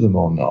relax to them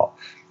or not.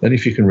 And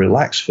if you can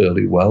relax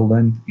fairly well,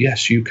 then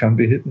yes, you can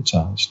be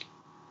hypnotized.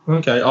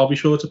 Okay, I'll be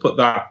sure to put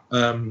that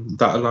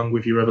along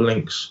with your other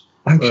links.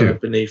 Thank you.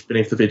 Beneath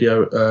the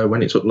video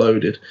when it's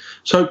uploaded.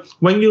 So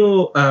when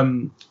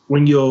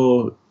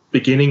you're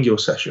beginning your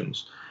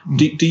sessions,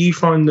 do you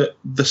find that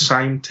the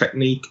same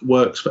technique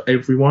works for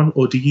everyone,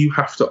 or do you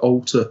have to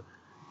alter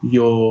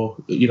your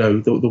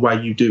the way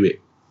you do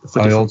it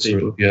for different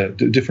people?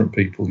 Different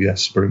people,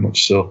 yes, very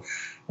much so.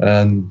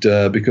 And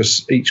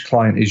because each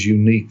client is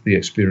unique, they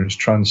experience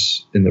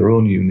trance in their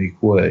own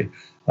unique way.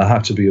 I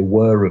have to be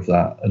aware of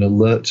that and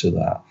alert to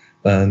that,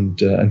 and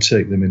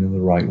take them in the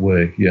right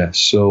way. Yes,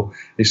 so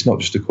it's not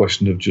just a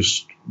question of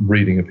just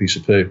reading a piece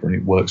of paper and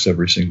it works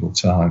every single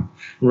time.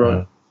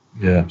 Right.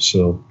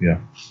 So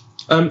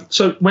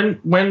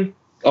when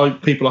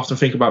people often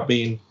think about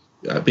being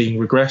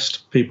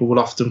regressed, people will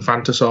often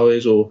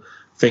fantasize or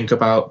think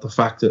about the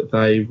fact that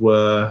they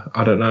were,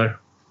 I don't know,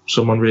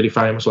 someone really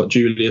famous like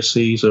Julius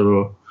Caesar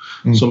or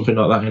something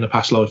like that in a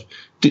past life.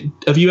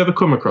 Have you ever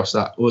come across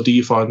that, or do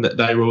you find that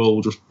they were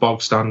all just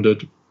bog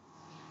standard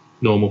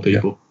normal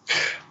people? Yeah.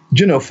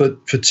 Do you know, for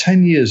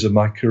 10 years of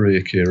my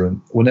career,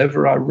 Kieran,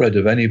 whenever I read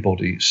of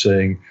anybody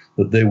saying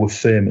that they were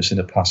famous in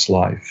a past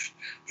life,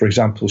 for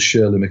example,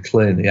 Shirley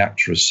MacLaine, the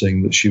actress,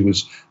 saying that she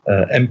was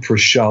Emperor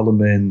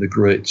Charlemagne the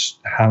Great's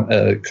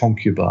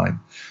concubine,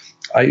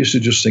 I used to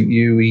just think,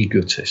 you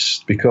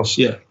egotist, because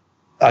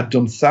I'd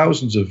done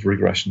thousands of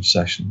regression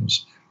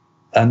sessions,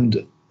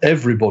 and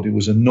everybody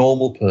was a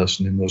normal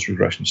person in those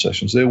regression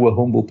sessions. They were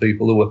humble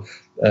people. There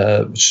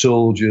were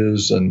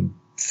soldiers and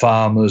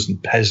farmers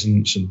and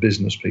peasants and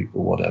business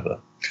people, whatever.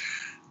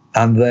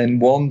 And then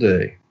one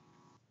day,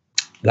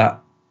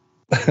 that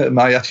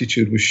my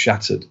attitude was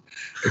shattered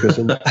because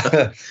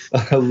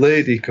a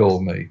lady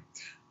called me,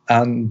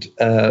 and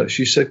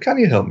she said, "Can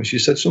you help me?" She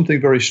said,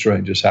 "Something very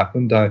strange has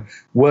happened. I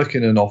work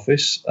in an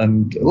office,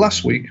 and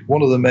last week,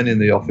 one of the men in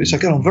the office, I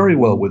get on very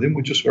well with him.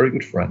 We're just very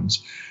good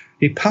friends.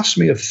 He passed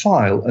me a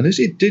file, and as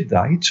he did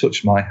that, he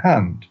touched my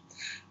hand.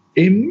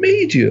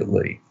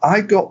 Immediately,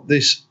 I got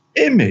this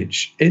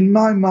image in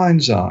my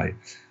mind's eye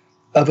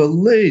of a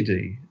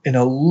lady in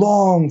a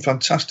long,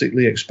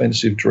 fantastically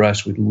expensive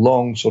dress with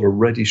long, sort of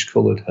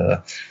reddish-coloured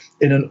hair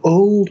in an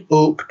old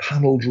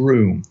oak-panelled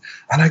room.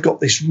 And I got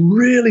this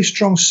really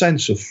strong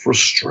sense of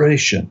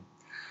frustration.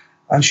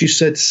 And she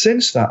said,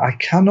 since that, I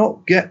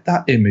cannot get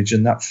that image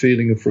and that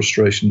feeling of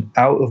frustration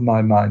out of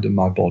my mind and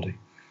my body.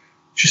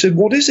 She said,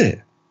 what is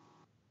it?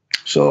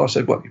 So I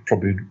said, well, you've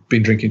probably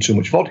been drinking too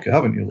much vodka,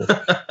 haven't you,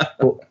 love?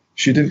 But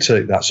she didn't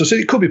take that. So I said,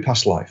 it could be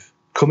past life.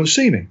 Come and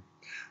see me.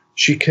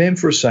 She came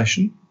for a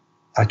session.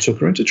 I took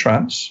her into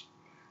trance.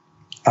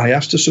 I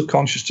asked her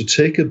subconscious to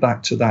take her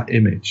back to that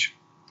image.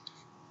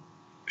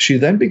 She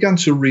then began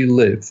to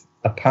relive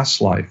a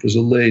past life as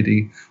a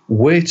lady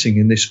waiting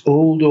in this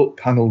old oak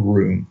panelled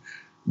room,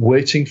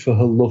 waiting for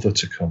her lover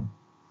to come,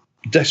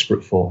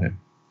 desperate for him.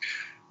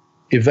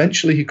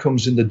 Eventually he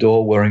comes in the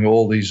door wearing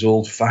all these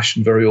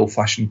very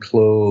old-fashioned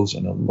clothes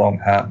and a long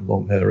hat and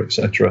long hair,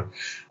 etc.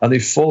 And they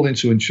fall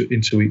into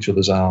each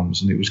other's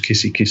arms, and it was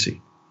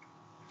kissy-kissy,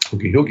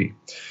 huggy-huggy.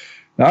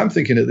 Now I'm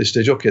thinking at this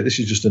stage, okay, this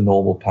is just a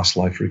normal past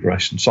life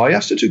regression. So I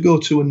asked her to go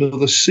to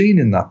another scene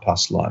in that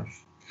past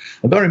life.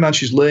 And bear in mind,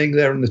 she's laying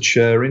there in the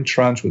chair in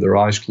trance with her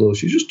eyes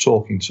closed. She's just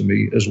talking to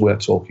me as we're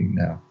talking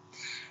now.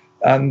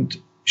 And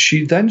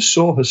she then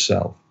saw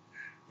herself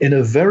in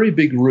a very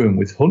big room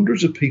with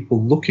hundreds of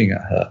people looking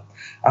at her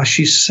as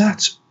she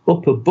sat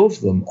up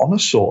above them on a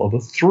sort of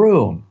a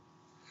throne.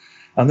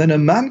 And then a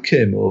man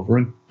came over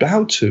and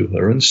bowed to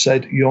her and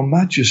said, "Your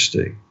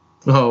Majesty."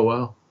 Oh,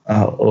 wow.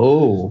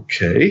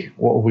 Okay,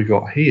 what have we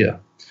got here?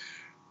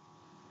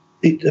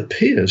 It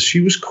appears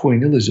she was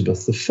Queen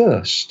Elizabeth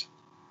I,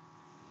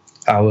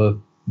 our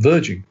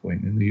Virgin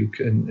Queen in the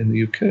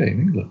UK,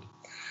 in England.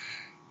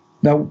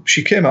 Now,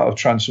 she came out of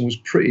trance and was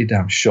pretty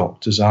damn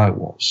shocked, as I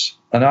was.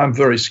 And I'm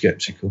very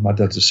sceptical. My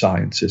dad's a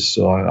scientist,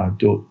 so I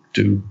don't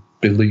do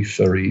belief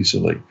very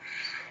easily.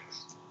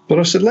 But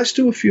I said, let's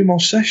do a few more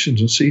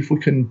sessions and see if we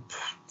can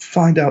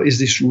find out, is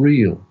this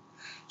real?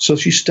 So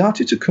she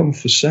started to come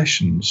for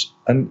sessions,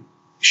 and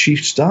she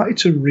started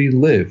to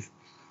relive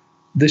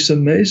this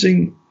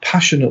amazing,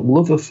 passionate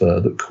love affair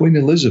that Queen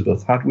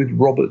Elizabeth had with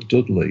Robert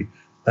Dudley,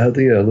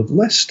 the Earl of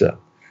Leicester.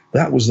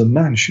 That was the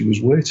man she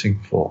was waiting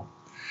for.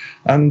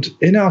 And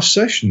in our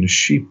sessions,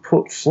 she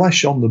put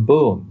flesh on the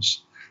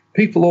bones.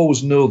 People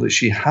always know that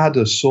she had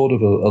a sort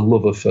of a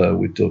love affair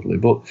with Dudley,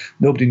 but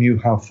nobody knew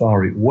how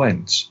far it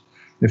went.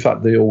 In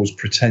fact, they always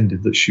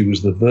pretended that she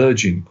was the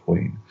Virgin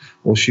Queen.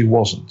 Well, she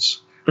wasn't,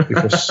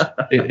 because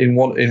in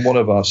one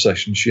of our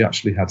sessions, she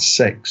actually had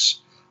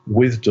sex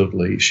with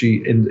Dudley.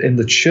 She in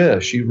the chair,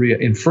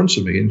 in front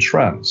of me in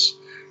trance,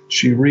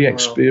 she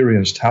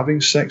re-experienced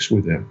having sex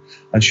with him,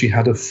 and she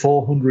had a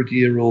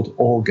 400-year-old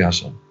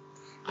orgasm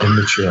in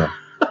the chair.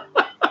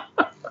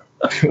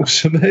 It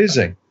was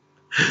amazing.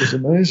 It was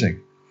amazing.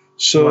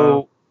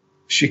 So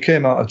she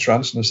came out of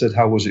trance, and I said,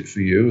 "How was it for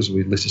you?" as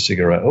we lit a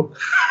cigarette up.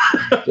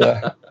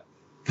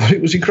 But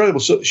it was incredible.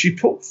 So she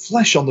put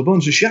flesh on the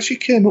bones, and she actually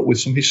came up with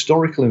some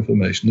historical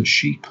information that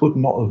she could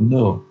not have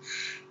known.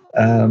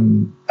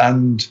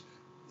 And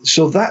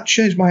so that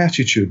changed my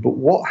attitude. But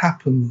what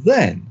happened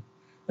then?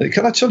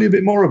 Can I tell you a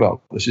bit more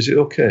about this? Is it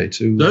okay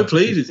to? No,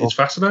 please. It's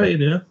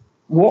fascinating, yeah.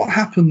 What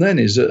happened then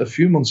is that a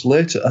few months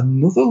later,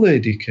 another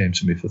lady came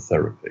to me for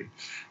therapy,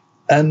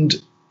 and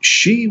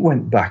she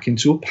went back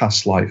into a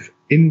past life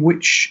in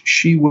which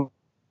she was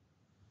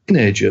a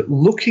teenager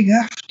looking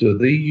after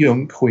the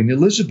young Queen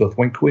Elizabeth,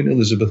 when Queen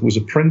Elizabeth was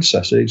a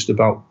princess aged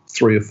about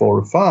 3 or 4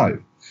 or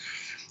 5.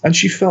 And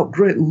she felt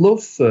great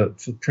love for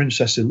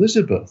Princess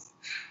Elizabeth.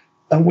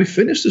 And we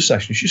finished the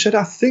session. She said,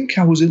 "I think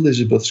I was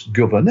Elizabeth's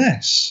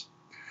governess."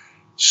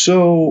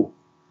 So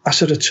I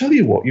said, "I tell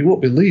you what, you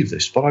won't believe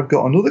this, but I've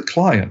got another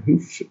client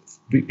who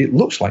it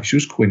looks like she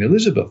was Queen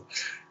Elizabeth.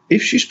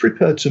 If she's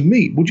prepared to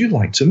meet, would you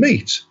like to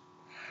meet?"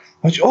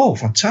 I said, "Oh,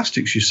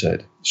 fantastic," she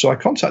said. So I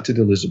contacted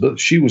Elizabeth.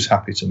 She was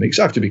happy to meet, because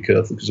I have to be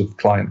careful because of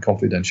client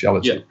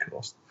confidentiality, of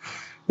course.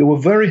 They were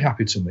very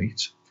happy to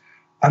meet.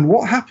 And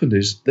what happened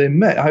is they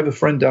met. I have a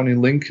friend down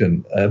in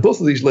Lincoln. Both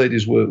of these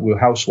ladies were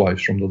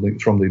housewives from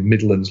the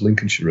Midlands,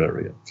 Lincolnshire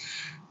area.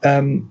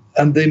 And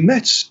they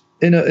met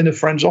in a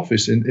friend's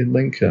office in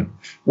Lincoln.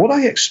 What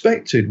I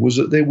expected was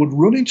that they would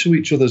run into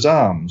each other's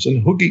arms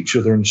and hug each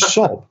other and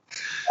sob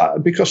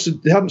because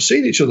they hadn't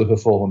seen each other for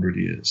 400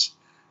 years.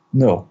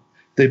 No,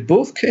 they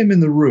both came in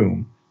the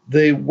room.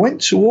 They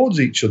went towards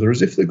each other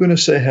as if they're going to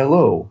say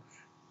hello.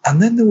 And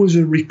then there was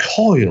a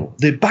recoil.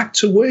 They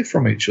backed away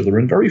from each other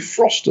and very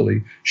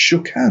frostily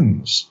shook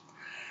hands.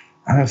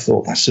 And I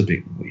thought, that's a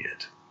bit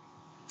weird.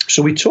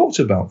 So we talked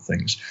about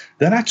things.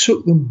 Then I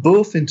took them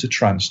both into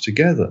trance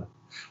together,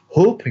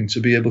 hoping to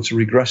be able to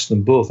regress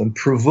them both and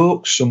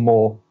provoke some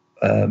more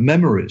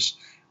memories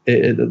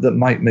that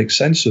might make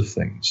sense of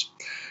things.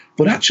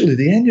 But actually,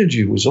 the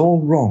energy was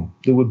all wrong.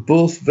 They were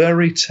both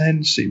very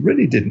tense. It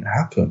really didn't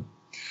happen.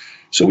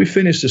 So we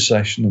finished the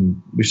session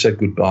and we said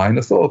goodbye. And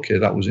I thought, okay,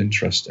 that was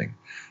interesting.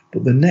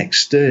 But the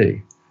next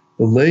day,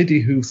 the lady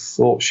who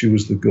thought she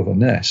was the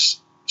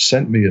governess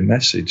sent me a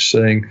message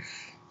saying,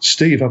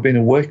 "Steve, I've been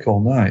awake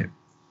all night.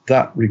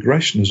 That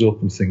regression has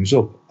opened things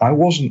up. I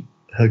wasn't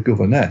her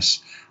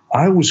governess.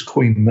 I was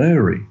Queen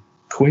Mary,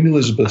 Queen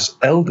Elizabeth's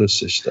elder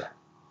sister.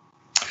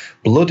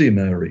 Bloody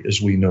Mary,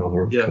 as we know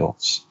her, of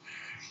course."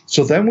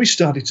 So then we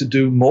started to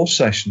do more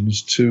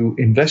sessions to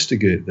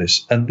investigate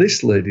this. And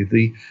this lady,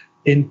 the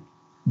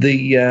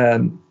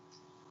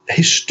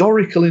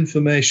historical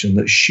information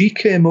that she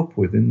came up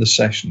with in the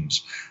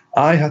sessions,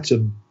 I had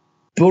to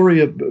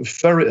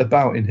ferret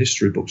about in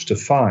history books to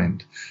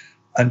find.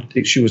 And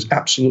she was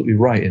absolutely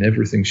right in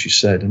everything she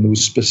said. And there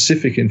was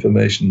specific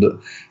information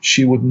that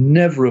she would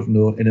never have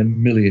known in a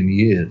million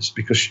years,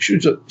 because she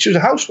was a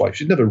housewife.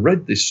 She'd never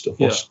read this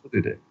stuff or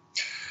studied it.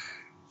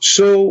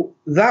 So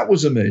that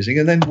was amazing.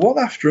 And then one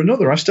after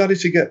another, I started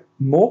to get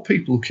more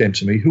people who came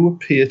to me who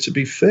appear to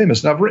be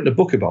famous. And I've written a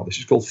book about this.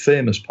 It's called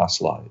Famous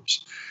Past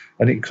Lives.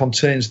 And it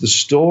contains the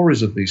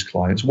stories of these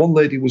clients. One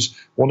lady was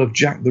one of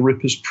Jack the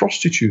Ripper's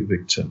prostitute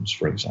victims,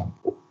 for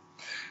example.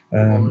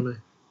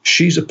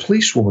 She's a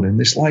policewoman in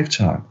this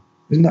lifetime.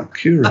 Isn't that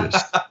curious?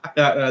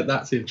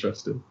 That's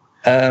interesting.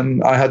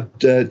 I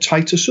had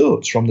Titus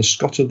Oates from the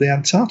Scott of the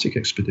Antarctic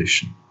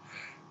expedition.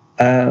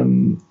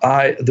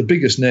 The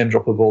biggest name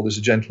drop of all is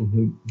a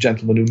gentleman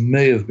who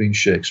may have been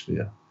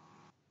Shakespeare.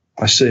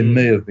 I say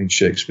may have been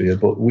Shakespeare,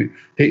 but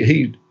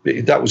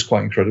that was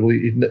quite incredible.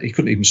 He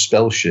couldn't even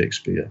spell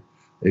Shakespeare.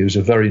 He was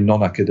a very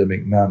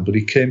non-academic man, but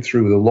he came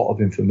through with a lot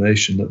of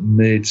information that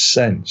made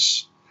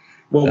sense.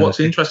 Well, what's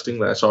interesting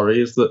there,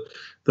 is that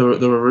there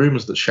were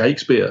rumours that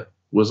Shakespeare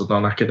was a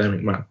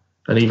non-academic man,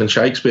 and even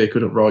Shakespeare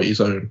couldn't write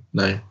his own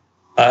name.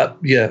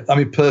 Yeah, I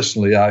mean,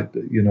 personally, I've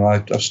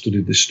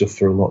studied this stuff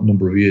for a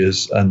number of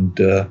years, and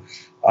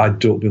I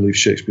don't believe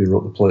Shakespeare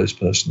wrote the plays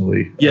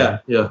personally. Yeah.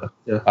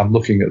 I'm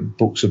looking at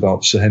books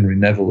about Sir Henry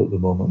Neville at the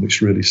moment,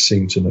 which really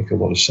seem to make a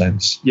lot of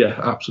sense. Yeah,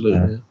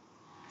 absolutely.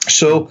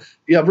 So,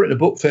 I've written a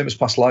book, Famous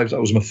Past Lives. That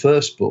was my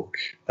first book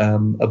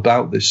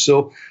about this.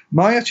 So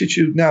my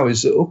attitude now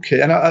is that,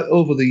 okay, and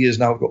over the years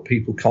now I've got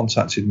people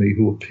contacted me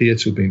who appear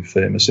to have been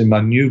famous. In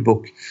my new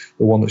book,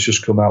 the one that's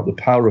just come out, The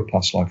Power of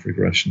Past Life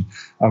Regression,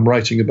 I'm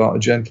writing about a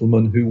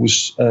gentleman who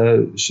was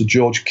Sir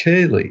George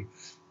Cayley.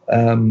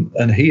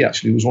 And he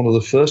actually was one of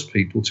the first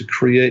people to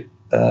create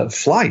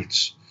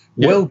flights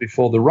well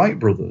before the Wright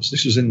brothers.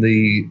 This was in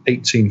the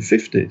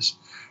 1850s.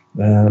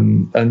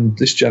 And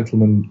this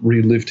gentleman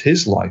relived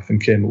his life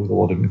and came up with a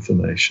lot of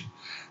information.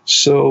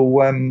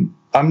 So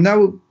I'm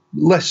now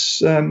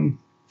less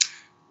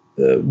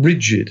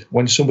rigid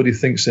when somebody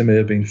thinks they may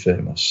have been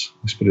famous.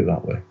 Let's put it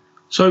that way.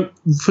 So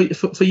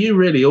for you,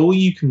 really, all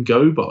you can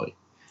go by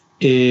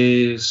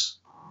is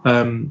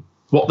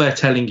what they're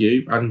telling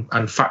you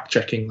and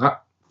fact-checking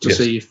that to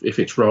see if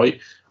it's right.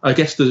 I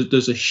guess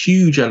there's a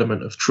huge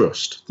element of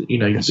trust, that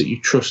you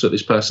trust that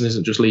this person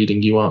isn't just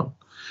leading you on.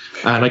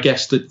 And I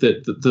guess that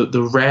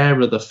the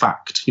rarer the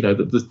fact,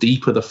 the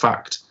deeper the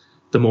fact,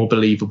 the more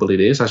believable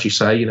it is. As you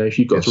say, if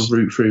you've got to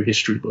root through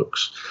history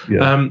books.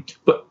 Yeah.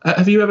 But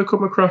have you ever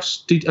come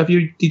across? Did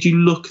you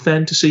look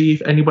then to see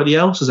if anybody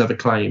else has ever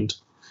claimed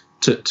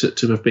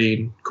to have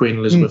been Queen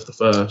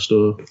Elizabeth I?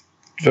 Or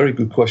very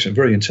good question,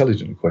 very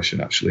intelligent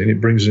question actually, and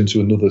it brings us into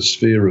another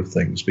sphere of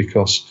things,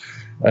 because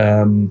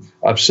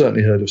I've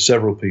certainly heard of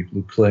several people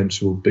who claim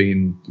to have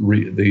been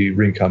the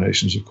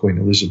reincarnations of Queen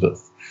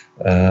Elizabeth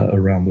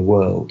around the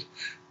world.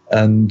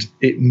 And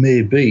it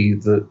may be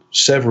that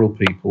several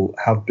people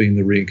have been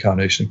the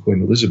reincarnation of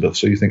Queen Elizabeth.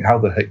 So you think, how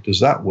the heck does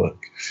that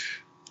work?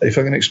 If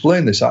I can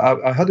explain this,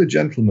 I had a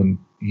gentleman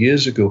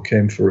years ago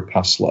came for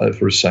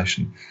a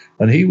session,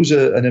 and he was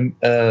an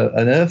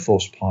Air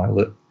Force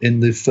pilot in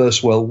the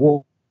First World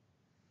War,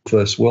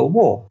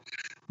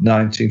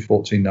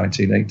 1914,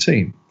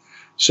 1918.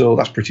 So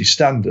that's pretty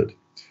standard.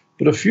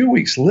 But a few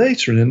weeks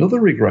later, in another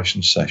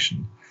regression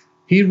session,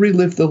 he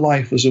relived the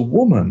life as a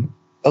woman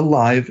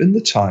alive in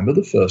the time of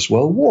the First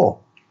World War.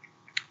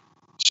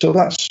 So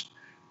that's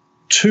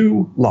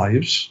two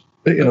lives,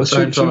 at the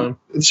same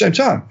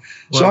time. Wow.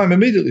 So I'm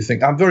immediately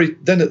thinking,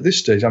 then at this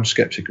stage, I'm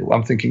skeptical.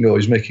 I'm thinking,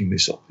 he's making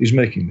this up.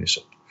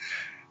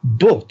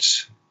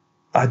 But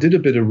I did a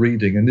bit of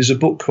reading, and there's a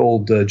book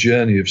called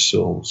Journey of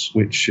Souls,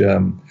 which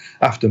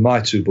after my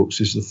two books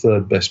is the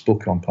third best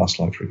book on past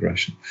life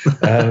regression.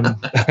 And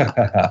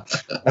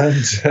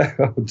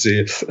oh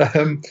dear.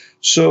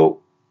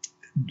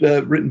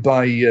 Written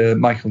by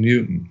Michael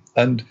Newton,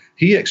 and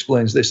he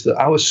explains this, that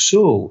our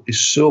soul is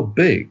so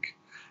big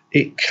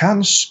it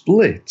can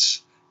split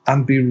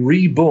and be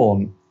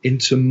reborn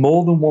into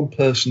more than one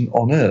person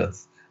on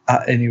Earth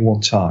at any one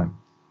time.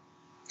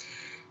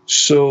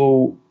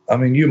 So, I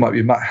mean, you might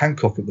be Matt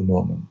Hancock at the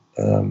moment.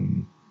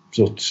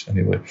 But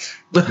anyway,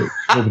 nobody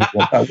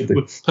want that, would they?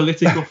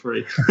 Political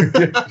free.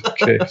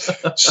 Okay.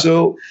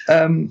 So,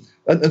 and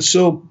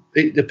so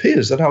it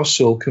appears that our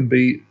soul can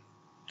be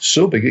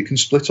so big it can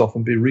split off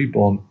and be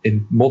reborn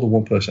in more than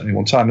one person at any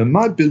one time. And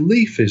my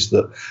belief is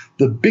that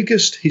the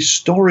biggest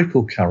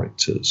historical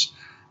characters,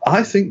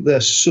 I think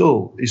their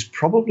soul is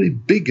probably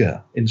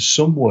bigger in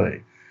some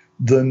way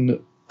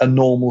than a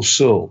normal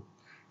soul.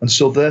 And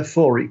so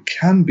therefore it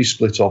can be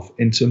split off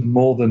into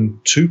more than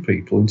two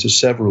people, into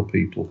several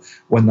people,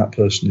 when that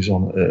person is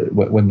on,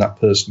 when that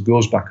person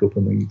goes back up,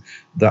 and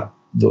then that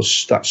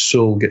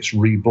soul gets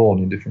reborn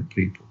in different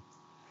people.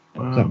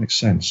 Wow. Does that make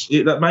sense?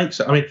 Yeah, that makes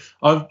sense. I mean,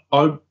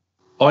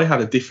 I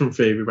had a different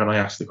theory when I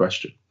asked the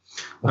question.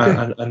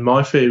 Okay. And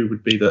my theory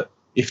would be that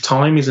if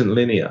time isn't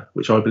linear,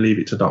 which I believe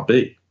it to not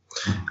be,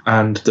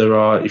 and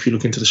if you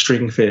look into the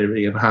string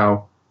theory and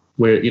how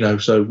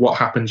so what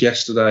happened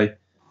yesterday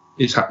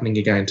it's happening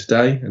again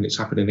today and it's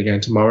happening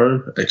again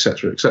tomorrow,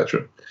 etc.,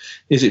 etc.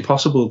 Is it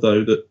possible,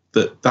 though,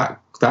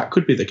 that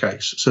could be the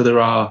case? So there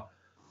are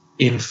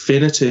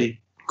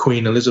infinity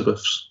Queen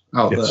Elizabeths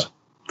out there.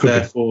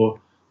 Therefore,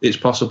 it's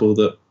possible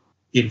that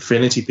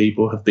infinity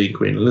people have been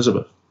Queen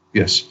Elizabeth.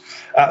 Yes,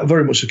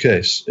 very much the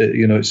case.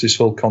 It's this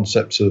whole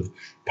concept of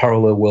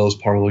parallel worlds,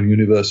 parallel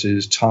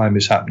universes. Time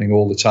is happening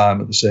all the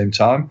time at the same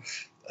time,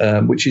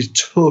 which is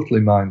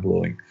totally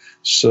mind-blowing.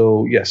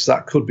 So, yes,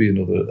 that could be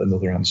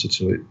another answer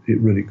to it. It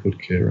really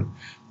could, Kieran.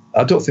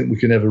 I don't think we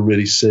can ever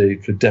really say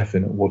for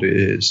definite what it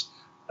is,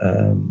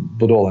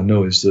 but all I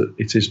know is that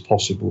it is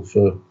possible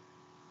for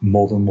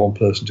more than one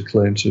person to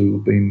claim to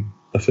have been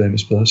a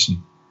famous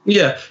person.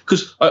 Yeah,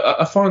 because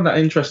I find that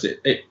interesting.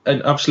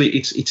 And obviously,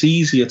 it's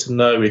easier to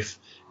know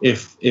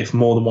if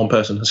more than one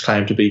person has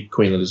claimed to be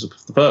Queen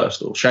Elizabeth I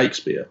or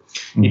Shakespeare.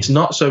 It's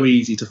not so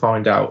easy to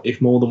find out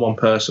if more than one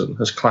person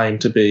has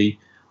claimed to be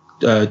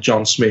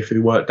John Smith,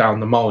 who worked down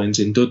the mines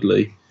in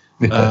Dudley,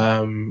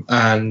 and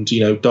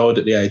died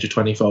at the age of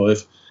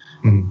 25,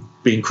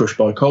 being crushed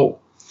by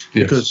coal.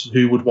 Yes. Because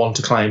who would want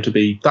to claim to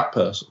be that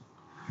person?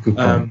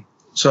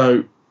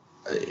 So,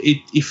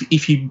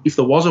 if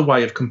there was a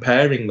way of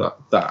comparing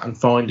that and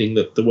finding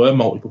that there were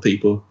multiple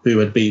people who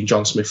had been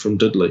John Smith from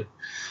Dudley,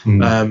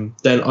 then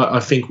I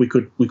think we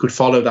could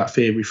follow that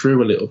theory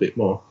through a little bit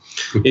more.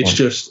 It's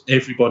just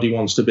everybody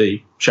wants to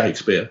be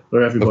Shakespeare,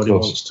 or everybody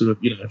wants to,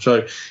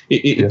 So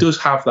it does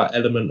have that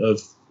element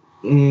of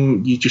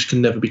you just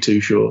can never be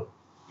too sure.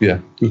 Yeah,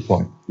 good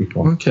point.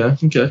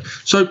 Okay.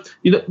 So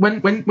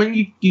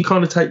when you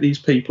kind of take these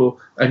people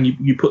and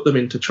you put them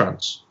into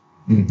trance.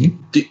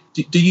 Do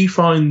you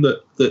find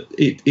that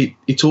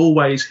it's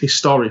always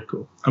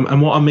historical?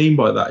 And what I mean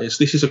by that is,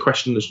 this is a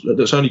question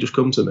that's only just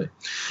come to me.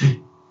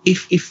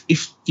 If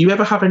do you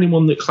ever have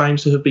anyone that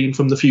claims to have been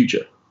from the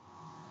future?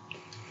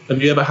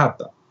 Have you ever had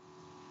that?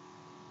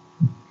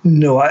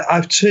 No,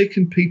 I've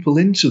taken people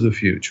into the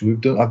future.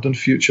 I've done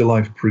future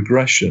life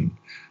progression,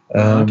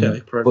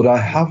 but I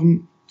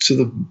haven't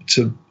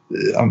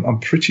I'm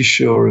pretty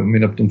sure. I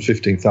mean, I've done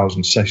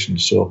 15,000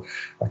 sessions, so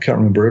I can't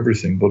remember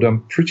everything. But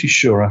I'm pretty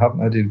sure I haven't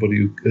had anybody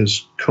who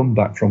has come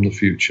back from the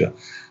future.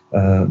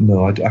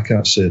 No, I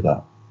can't say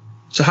that.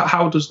 So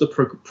how does the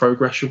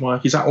progression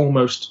work? Is that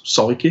almost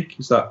psychic?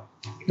 Is that?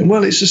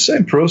 Well, it's the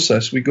same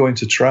process. We go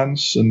into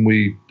trance and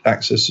we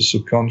access the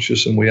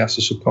subconscious, and we ask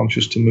the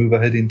subconscious to move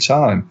ahead in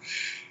time.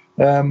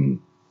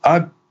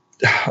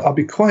 I'll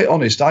be quite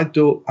honest.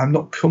 I'm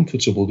not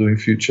comfortable doing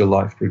future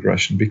life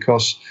progression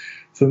because,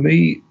 for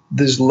me,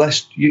 there's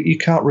less. You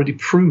can't really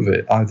prove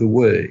it either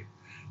way,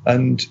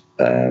 and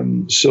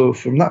so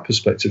from that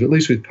perspective, at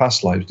least with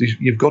past lives,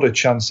 you've got a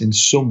chance in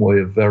some way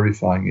of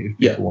verifying it if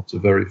people want to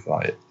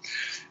verify it.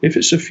 If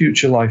it's a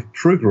future life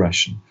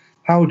progression,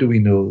 how do we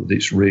know that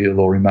it's real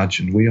or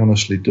imagined? We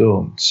honestly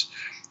don't.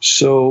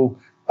 So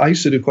I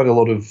used to do quite a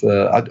lot of,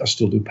 I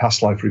still do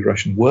past life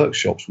regression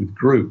workshops with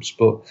groups,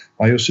 but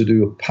I also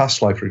do a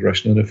past life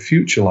regression and a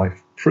future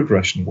life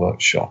progression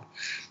workshop.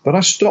 But I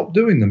stopped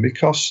doing them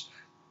because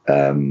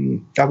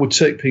I would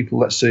take people,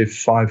 let's say,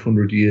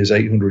 500 years,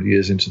 800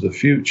 years into the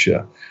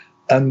future,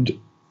 and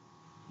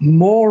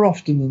more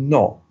often than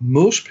not,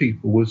 most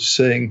people were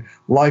saying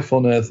life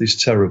on Earth is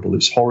terrible,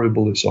 it's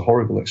horrible, it's a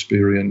horrible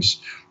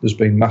experience, there's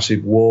been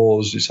massive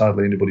wars, there's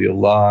hardly anybody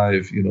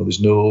alive, there's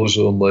no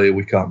ozone layer,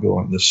 we can't go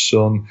out in the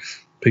sun,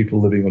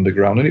 people living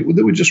underground, and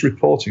they were just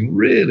reporting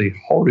really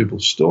horrible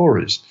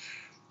stories.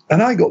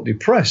 And I got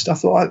depressed. I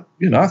thought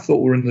we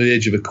were in the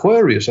age of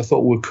Aquarius. I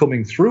thought we were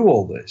coming through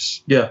all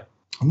this. Yeah.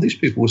 And these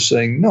people were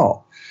saying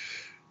not.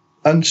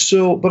 And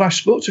so, but I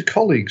spoke to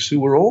colleagues who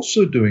were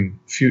also doing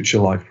future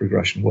life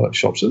progression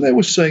workshops, and they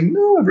were saying,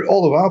 no,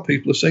 all of our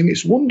people are saying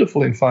it's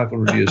wonderful in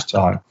 500 years'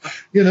 time.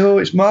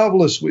 It's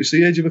marvelous. It's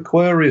the age of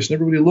Aquarius, and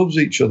everybody loves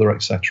each other,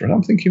 etc. And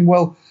I'm thinking,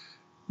 well,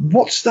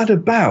 what's that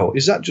about?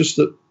 Is that just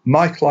that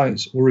my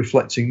clients were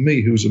reflecting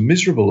me, who's a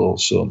miserable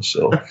old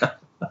so-and-so,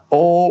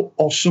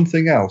 or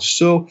something else?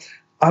 So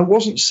I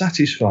wasn't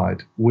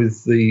satisfied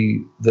with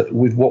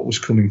with what was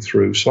coming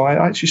through, so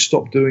I actually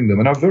stopped doing them,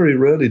 and I very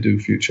rarely do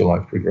future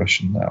life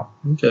progression now.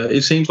 Okay,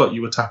 it seems like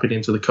you were tapping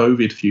into the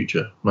COVID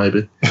future,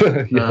 maybe.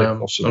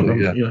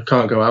 Possibly. Yeah,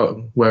 can't go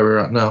out where we're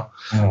at now.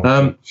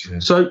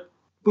 So,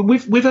 but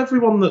with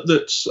everyone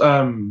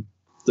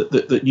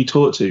that you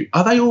talk to,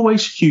 are they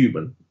always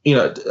human?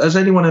 Has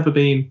anyone ever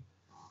been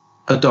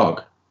a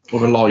dog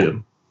or a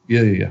lion?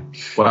 Yeah.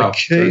 Wow.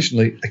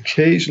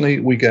 Occasionally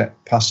we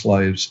get past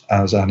lives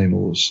as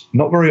animals.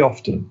 Not very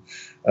often.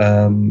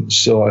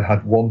 So I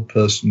had one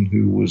person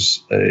who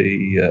was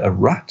a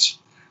rat.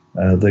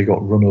 They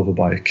got run over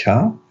by a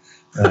car.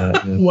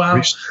 Wow.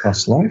 Recent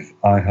past life.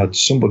 I had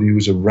somebody who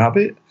was a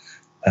rabbit.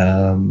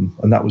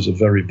 And that was a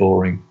very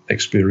boring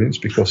experience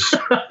because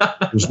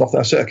there was nothing.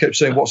 I kept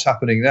saying, what's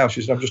happening now?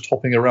 She said, I'm just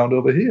hopping around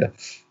over here.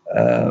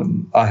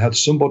 I had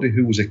somebody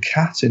who was a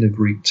cat in a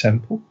Greek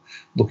temple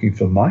looking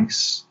for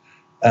mice.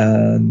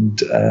 And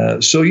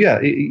so, yeah,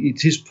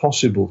 it is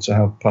possible to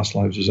have past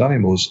lives as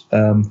animals.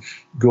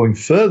 Going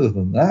further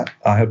than that,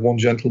 I had one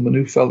gentleman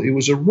who felt he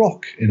was a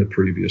rock in a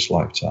previous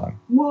lifetime.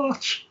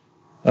 What?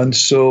 And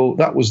so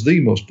that was the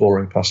most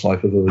boring past life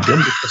I've ever done,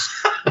 because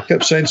I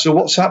kept saying, so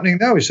what's happening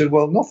now? He said,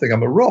 well, nothing.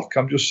 I'm a rock.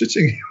 I'm just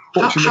sitting here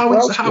watching the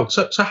clouds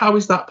go. So how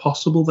is that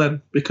possible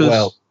then? Because,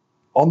 well,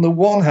 on the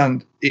one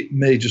hand, it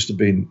may just have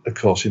been a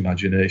coarse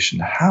imagination.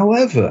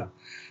 However,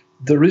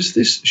 there is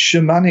this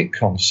shamanic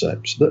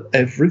concept that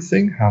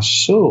everything has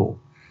soul,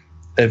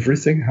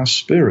 everything has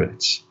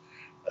spirit.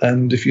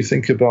 And if you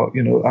think about,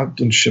 I've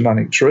done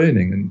shamanic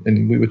training,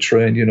 and we were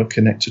trained,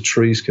 connect to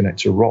trees,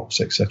 connect to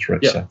rocks, etc.,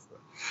 etc.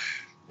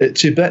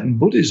 Tibetan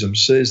Buddhism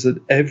says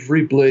that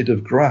every blade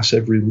of grass,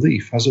 every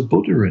leaf has a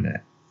Buddha in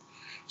it.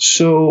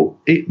 So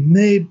it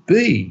may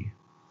be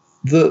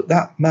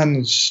that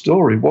man's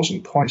story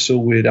wasn't quite so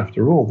weird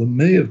after all. There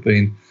may have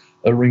been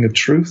a ring of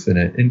truth in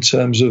it in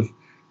terms of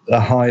a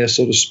higher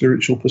sort of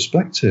spiritual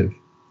perspective.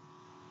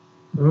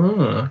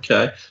 Oh,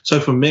 okay. So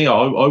for me,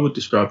 I would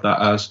describe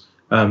that as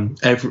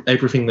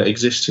everything that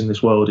exists in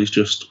this world is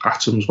just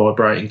atoms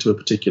vibrating to a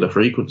particular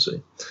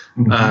frequency,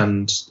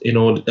 and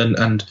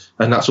and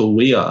that's all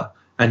we are.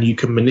 And you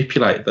can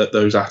manipulate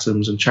those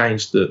atoms and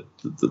change the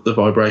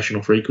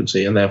vibrational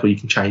frequency, and therefore you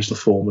can change the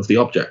form of the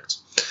object,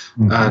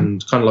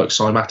 and kind of like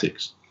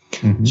cymatics.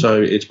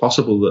 So it's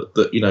possible that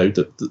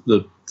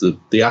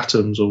the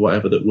atoms or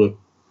whatever that were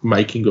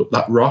making up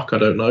that rock, I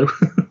don't know,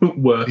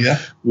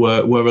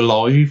 were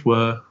alive,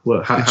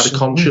 had a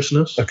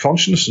consciousness. A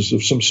consciousness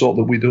of some sort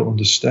that we don't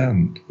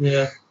understand.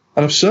 Yeah.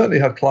 And I've certainly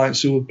had clients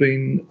who have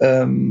been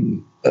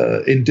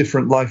in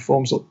different life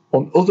forms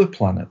on other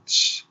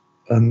planets.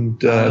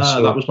 And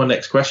so that was my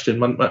next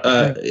question.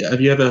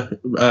 Have you ever...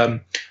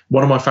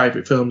 one of my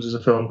favourite films is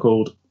a film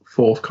called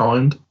Fourth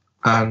Kind,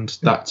 and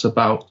that's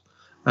about...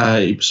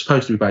 it was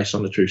supposed to be based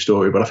on a true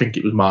story, but I think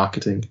it was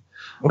marketing.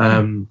 Okay.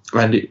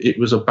 And it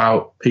was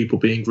about people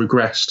being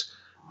regressed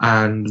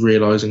and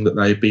realising that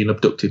they've been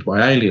abducted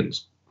by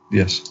aliens.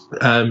 Yes.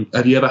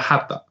 Have you ever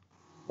had that?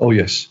 Oh,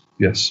 yes.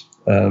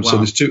 Wow. So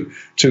there's two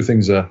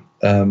things there.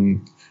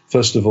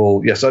 First of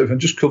all, yes, I can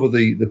just cover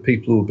the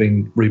people who have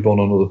been reborn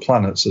on other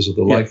planets as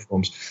other life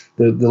forms.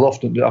 They'll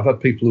often... I've had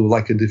people who are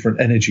like a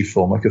different energy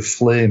form, like a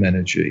flame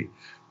energy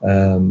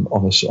on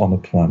a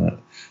planet.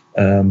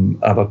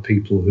 I've had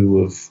people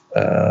who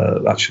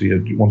have...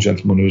 actually, one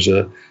gentleman who was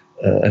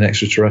an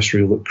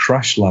extraterrestrial that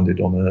crash landed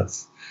on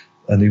Earth,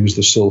 and he was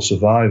the sole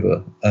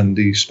survivor, and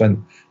he spent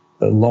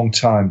a long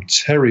time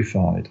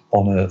terrified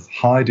on Earth,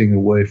 hiding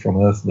away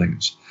from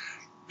Earthlings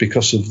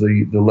because of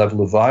the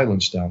level of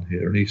violence down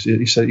here. And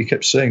he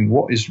kept saying,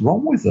 what is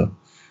wrong with them?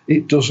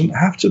 It doesn't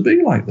have to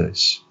be like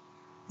this.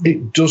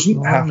 It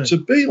doesn't have to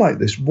be like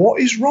this. What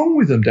is wrong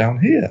with them down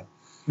here?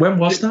 When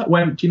was that?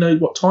 Do you know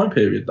what time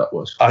period that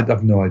was? I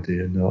have no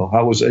idea. No,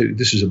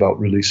 this is about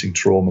releasing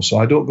trauma, so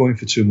I don't go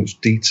into too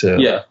much detail.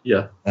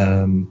 Yeah.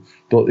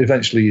 But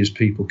eventually, his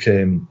people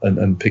came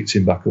and picked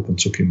him back up and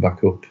took him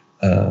back up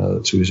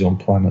to his own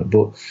planet.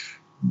 But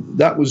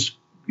that was,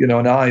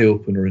 an eye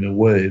opener in a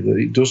way that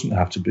it doesn't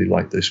have to be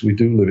like this. We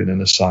do live in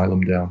an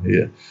asylum down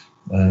here,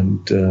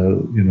 and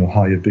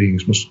higher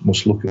beings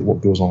must look at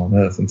what goes on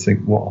Earth and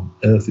think, what on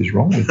earth is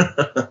wrong with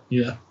it?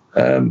 Yeah.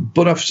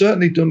 But I've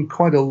certainly done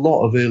quite a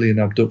lot of alien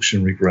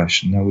abduction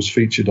regression. I was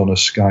featured on a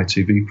Sky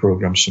TV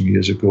program some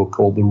years ago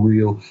called The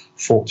Real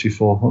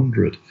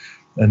 4400.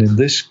 And in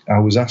this, I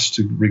was asked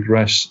to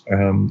regress,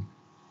 it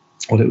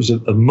was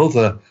a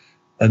mother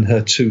and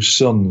her two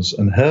sons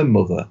and her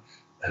mother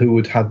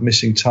who had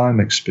missing time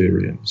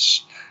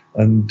experience.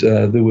 And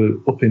they were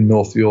up in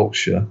North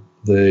Yorkshire.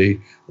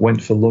 They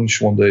went for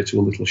lunch one day to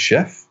a little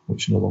chef,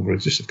 which no longer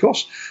exists, of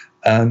course.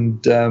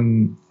 And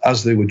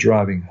as they were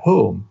driving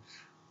home,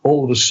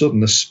 all of a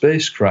sudden, a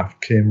spacecraft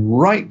came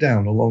right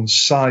down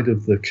alongside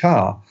of the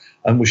car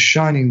and was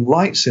shining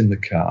lights in the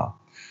car.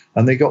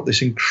 And they got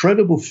this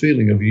incredible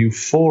feeling of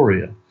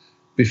euphoria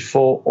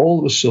before all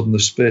of a sudden the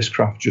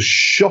spacecraft just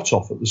shot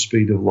off at the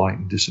speed of light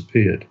and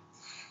disappeared.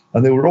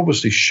 And they were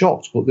obviously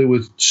shocked, but they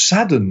were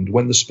saddened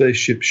when the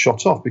spaceship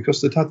shot off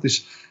because they'd had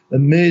this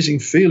amazing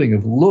feeling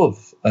of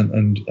love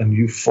and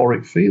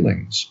euphoric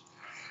feelings.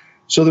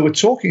 So they were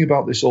talking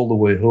about this all the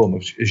way home,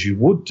 as you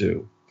would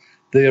do.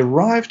 They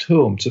arrived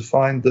home to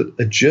find that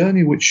a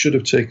journey which should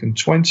have taken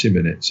 20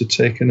 minutes had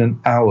taken an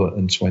hour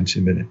and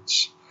 20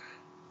 minutes.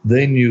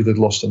 They knew they'd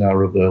lost an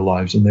hour of their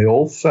lives, and they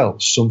all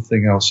felt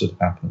something else had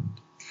happened.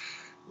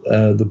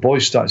 The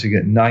boys started to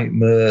get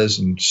nightmares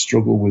and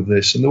struggle with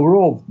this, and they were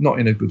all not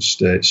in a good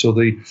state. So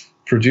the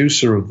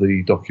producer of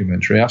the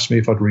documentary asked me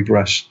if I'd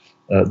regress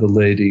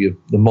the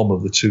mum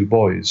of the two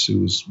boys,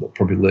 who was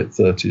probably late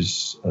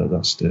 30s at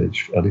that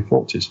stage, early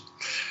 40s.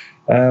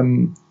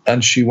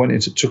 And she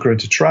took her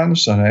into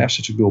trance, and I asked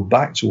her to go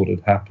back to what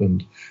had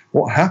happened.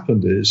 What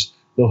happened is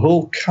the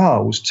whole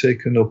car was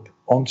taken up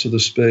onto the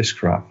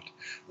spacecraft.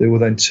 They were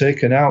then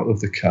taken out of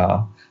the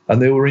car,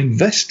 and they were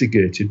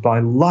investigated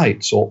by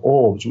lights or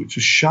orbs which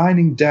were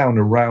shining down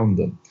around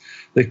them.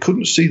 They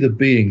couldn't see the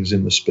beings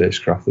in the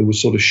spacecraft. They were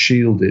sort of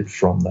shielded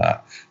from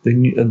that. They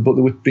knew, but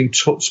they were being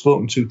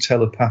spoken to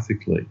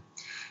telepathically.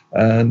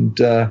 And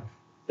the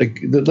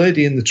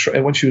lady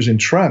when she was in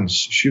trance,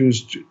 she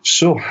was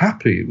so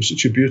happy. It was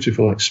such a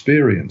beautiful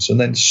experience. And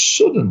then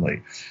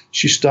suddenly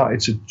she started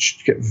to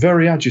get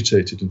very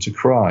agitated and to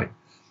cry.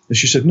 And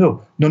she said,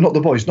 no, not the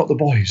boys, not the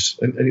boys.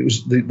 And it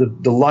was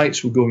the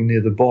lights were going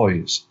near the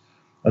boys.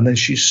 And then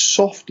she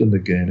softened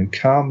again and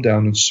calmed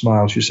down and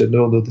smiled. She said,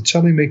 no, they're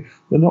telling me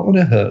they're not going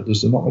to hurt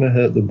us. They're not going to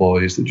hurt the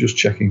boys. They're just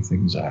checking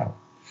things out.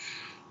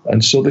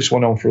 And so this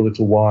went on for a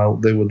little while.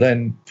 They were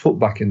then put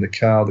back in the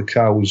car. The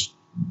car was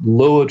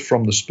lowered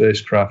from the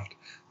spacecraft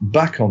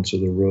back onto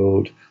the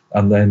road.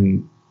 And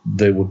then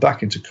they were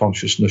back into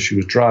consciousness. She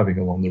was driving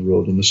along the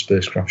road and the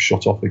spacecraft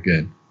shot off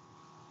again.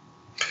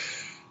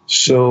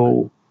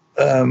 So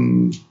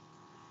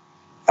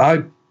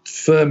I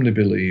firmly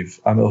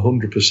believe, I'm a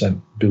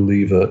 100%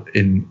 believer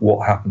in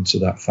what happened to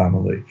that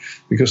family,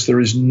 because there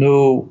is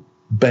no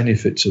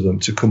benefit to them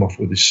to come off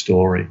with this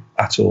story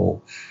at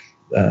all.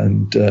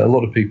 And a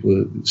lot of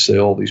people say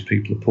all these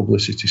people are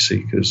publicity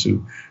seekers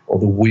or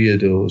the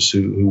weirdos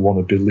who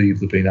want to believe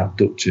they've been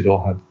abducted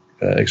or had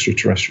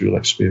extraterrestrial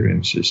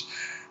experiences.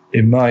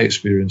 In my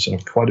experience, and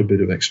I've quite a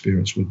bit of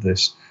experience with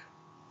this,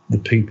 the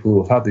people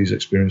who have had these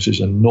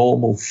experiences are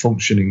normal,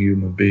 functioning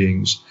human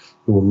beings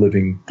who are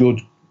living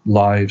good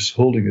lives,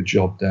 holding a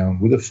job down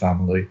with a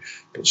family,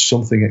 but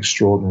something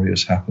extraordinary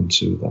has happened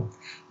to them.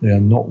 They are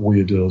not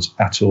weirdos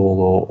at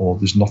all, or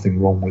there's nothing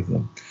wrong with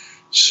them.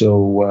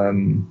 So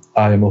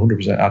I am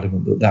 100%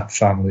 adamant that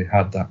family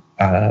had that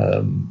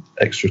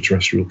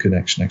extraterrestrial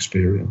connection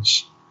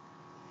experience.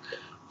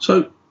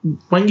 So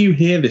when you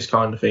hear this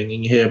kind of thing,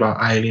 and you hear about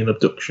alien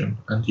abduction,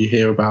 and you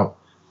hear about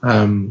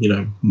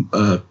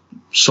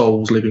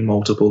souls living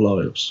multiple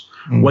lives,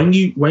 when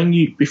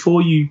you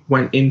before you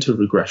went into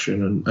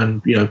regression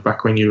and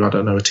back when you were, I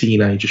don't know, a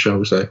teenager, shall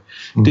we say,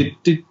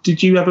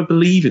 did you ever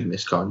believe in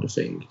this kind of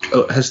thing?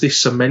 Has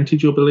this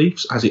cemented your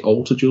beliefs? Has it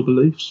altered your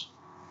beliefs?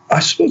 I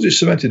suppose it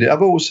cemented it.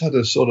 I've always had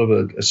a sort of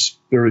a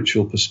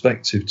spiritual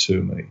perspective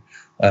to me.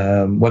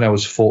 When I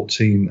was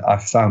 14, I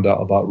found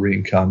out about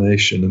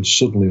reincarnation, and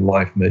suddenly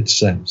life made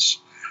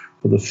sense.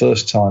 For the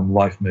first time,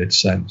 life made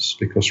sense,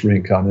 because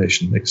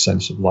reincarnation makes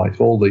sense of life.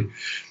 All the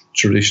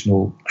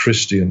traditional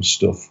Christian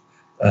stuff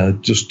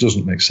just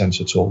doesn't make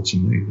sense at all to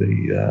me.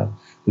 The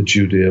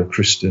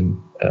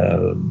Judeo-Christian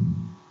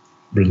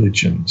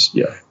religions.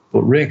 Yeah.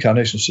 But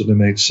reincarnation suddenly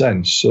made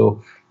sense.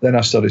 So then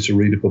I started to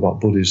read up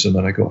about Buddhism,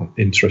 and I got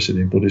interested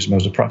in Buddhism. I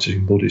was a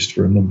practicing Buddhist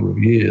for a number of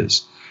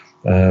years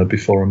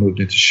before I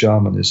moved into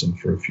shamanism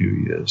for a few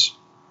years.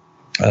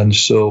 And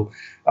so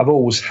I've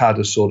always had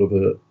a sort of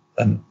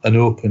an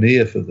open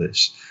ear for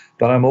this,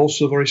 but I'm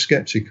also very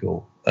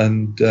skeptical.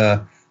 And,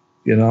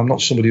 I'm not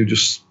somebody who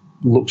just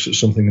looks at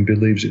something and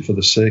believes it for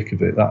the sake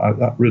of it.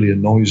 That really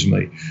annoys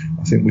me.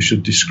 I think we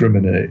should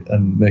discriminate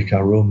and make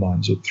our own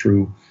minds up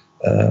through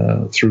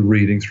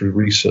reading, through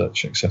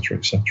research, etc.,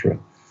 etc.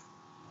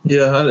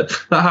 Yeah,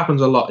 that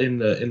happens a lot in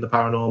the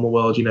paranormal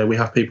world. We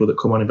have people that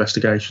come on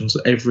investigations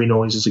that every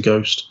noise is a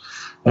ghost,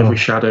 every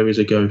shadow is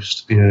a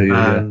ghost.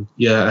 And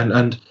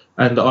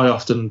I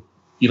often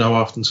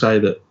say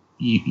that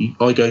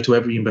I go to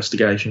every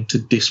investigation to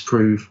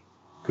disprove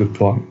good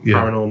point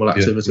paranormal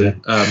activity,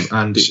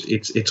 and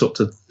it's up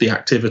to the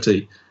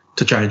activity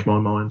to change my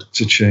mind.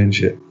 To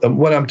change it. And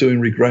when I'm doing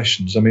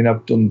regressions,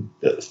 I've done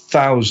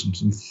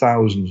thousands and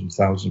thousands and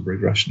thousands of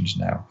regressions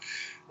now.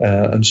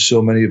 And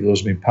so many of those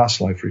have been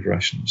past life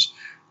regressions.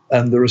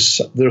 And there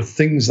are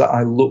things that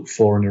I look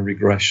for in a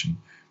regression.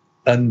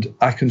 And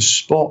I can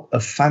spot a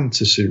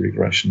fantasy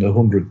regression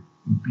 100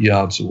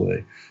 yards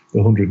away,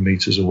 100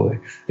 meters away.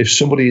 If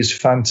somebody is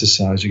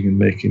fantasizing and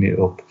making it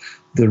up,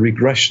 the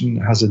regression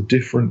has a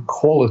different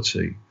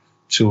quality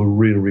to a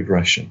real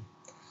regression.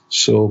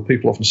 So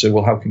people often say,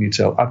 well, how can you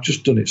tell? I've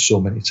just done it so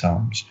many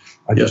times.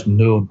 I just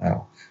know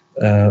now.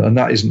 And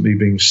that isn't me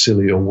being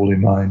silly or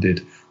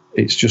woolly-minded.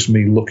 It's just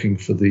me looking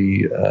for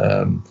the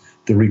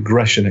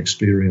regression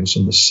experience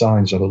and the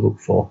signs that I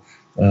look for.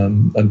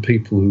 And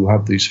people who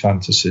have these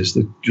fantasies,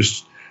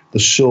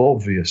 they're so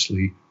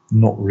obviously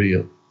not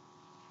real.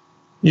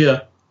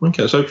 Yeah.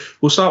 Okay. So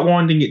we'll start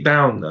winding it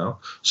down now.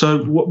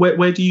 So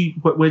where do you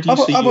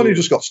see? I've only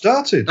just got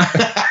started.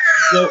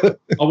 Well,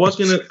 I was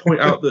going to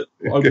point out that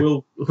I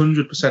will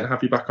 100%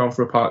 have you back on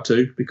for a part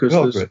 2, because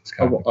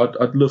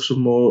I'd love some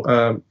more,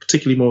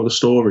 particularly more of the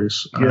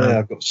stories. Yeah,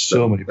 I've got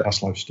so many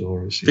past life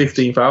stories.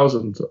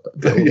 15,000.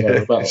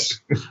 Yes.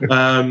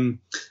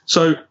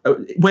 So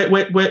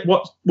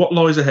what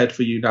lies ahead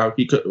for you now?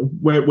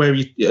 Where are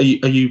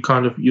you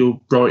kind of, you're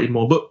writing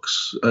more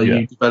books? Are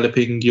you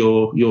developing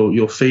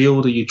your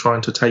field? Are you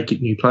trying to take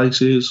it new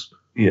places?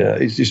 Yeah,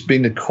 it's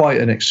been quite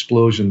an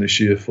explosion this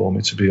year for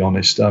me, to be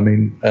honest.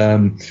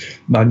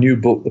 My new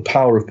book, The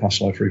Power of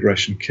Past Life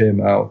Regression, came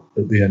out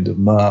at the end of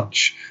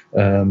March,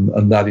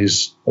 and that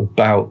is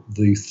about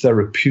the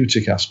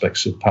therapeutic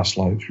aspects of past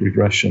life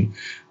regression,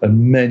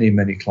 and many,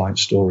 many client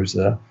stories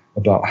there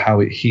about how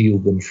it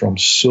healed them from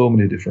so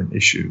many different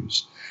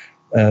issues.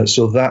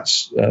 So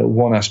that's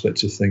one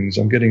aspect of things.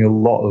 I'm getting a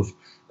lot of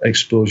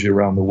exposure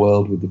around the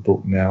world with the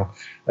book now.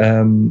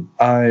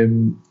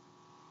 I'm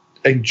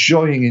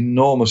enjoying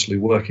enormously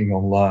working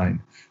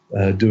online,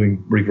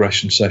 doing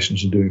regression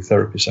sessions and doing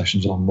therapy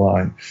sessions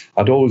online.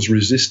 I'd always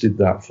resisted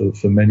that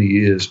for many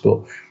years,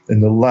 but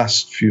in the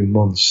last few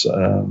months,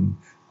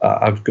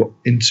 I've got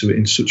into it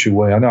in such a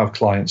way. I now have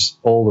clients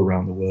all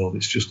around the world.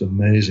 It's just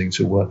amazing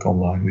to work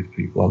online with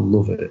people. I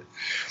love it.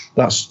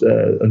 That's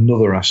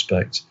another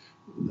aspect.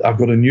 I've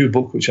got a new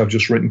book which I've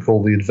just written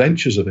called The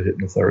Adventures of a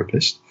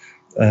Hypnotherapist,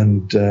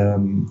 and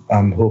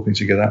I'm hoping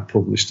to get that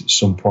published at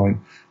some point.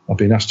 I've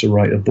been asked to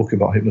write a book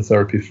about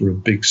hypnotherapy for a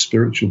big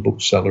spiritual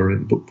bookseller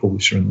and book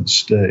publisher in the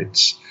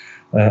States.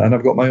 And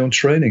I've got my own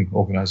training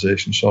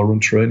organisation, so I run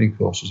training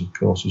courses, of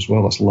course, as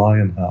well. That's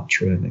Lionheart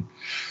Training.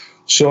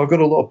 So I've got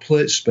a lot of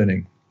plate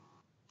spinning.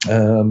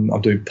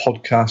 I'm doing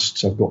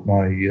podcasts. I've got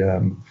my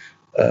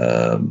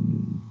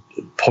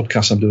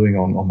podcast I'm doing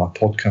on my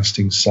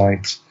podcasting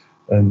site.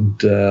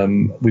 And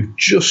we've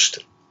just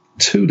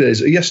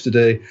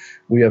yesterday,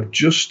 we have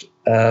just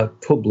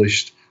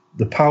published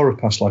The Power of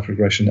Past Life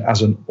Regression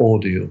as an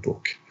audio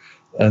book.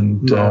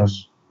 And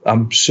nice.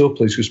 I'm so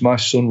pleased because my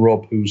son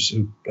Rob, who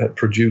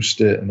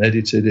produced it and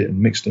edited it and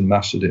mixed and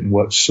mastered it and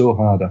worked so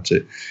hard at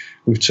it,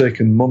 we've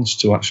taken months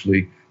to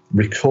actually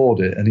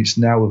record it, and it's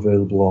now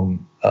available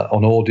on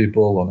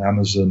Audible, on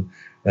Amazon,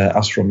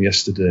 as from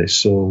yesterday.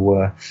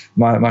 So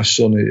my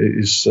son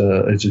is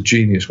a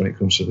genius when it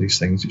comes to these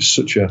things. It's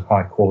such a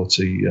high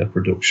quality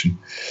production,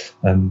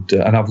 and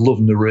I've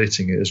loved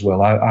narrating it as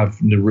well.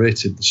 I've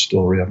narrated the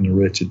story. I've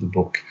narrated the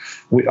book.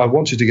 I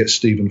wanted to get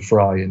Stephen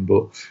Fry in,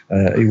 but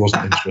he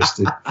wasn't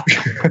interested.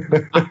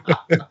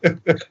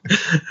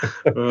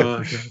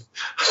 Oh, okay.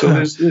 So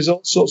there's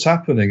all sorts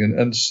happening,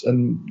 and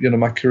you know,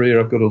 my career.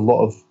 I've got a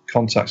lot of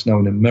contacts now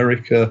in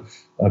America.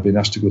 I've been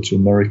asked to go to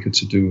America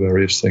to do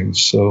various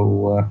things.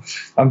 So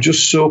I'm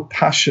just so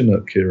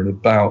passionate, Kieran,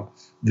 about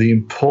the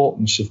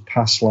importance of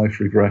past life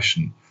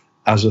regression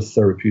as a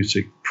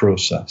therapeutic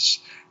process.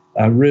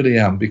 I really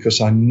am, because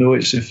I know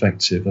it's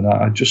effective, and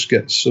I just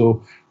get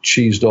so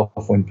cheesed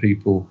off when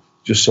people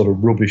just sort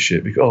of rubbish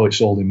it because,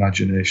 it's all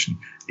imagination.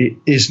 It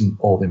isn't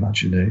all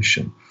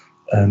imagination.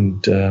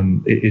 And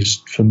it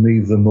is, for me,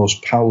 the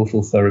most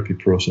powerful therapy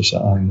process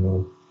that I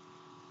know.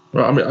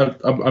 Well, I mean,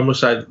 I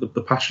must say that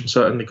the passion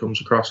certainly comes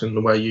across in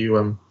the way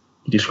you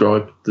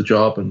describe the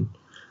job and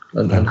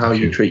how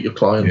you treat your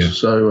clients. Yeah.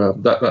 So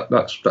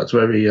that's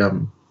very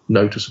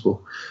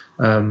noticeable.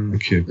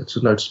 Thank you. It's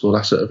a noticeable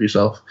asset of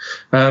yourself.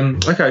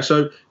 Okay,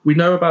 so we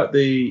know about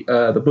the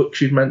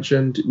books you've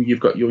mentioned. You've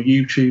got your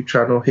YouTube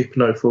channel,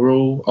 Hypno for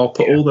All. I'll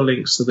put all the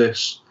links to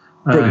this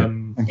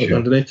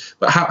underneath.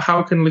 But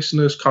how can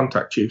listeners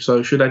contact you?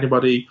 So should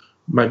anybody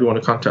maybe want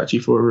to contact you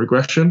for a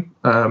regression,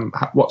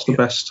 what's the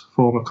best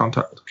form of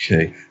contact?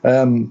 Okay.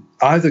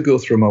 Either go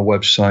through my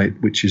website,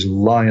 which is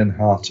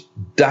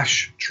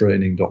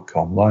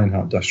lionheart-training.com,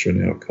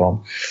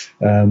 lionheart-training.com,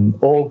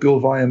 or go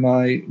via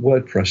my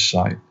WordPress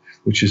site,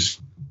 which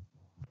is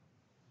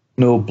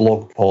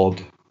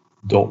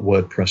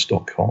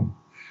hypnoblogpod.wordpress.com.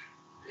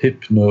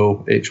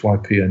 Hypno,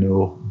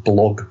 Hypno,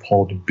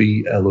 blogpod,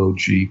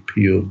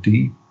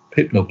 blogpod,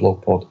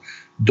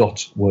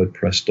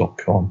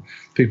 hypnoblogpod.wordpress.com.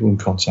 People can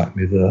contact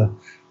me there,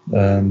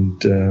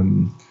 and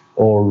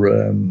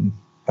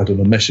I don't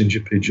know, Messenger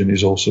Pigeon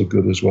is also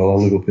good as well. I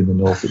live up in the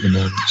north at the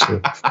moment,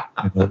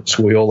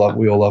 so we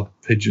all have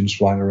pigeons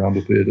flying around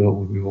up here,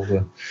 don't we? We all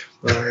yeah.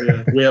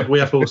 we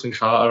have horse and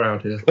cart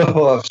around here.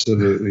 Oh,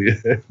 absolutely.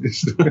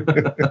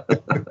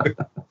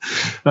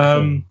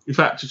 In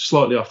fact, just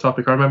slightly off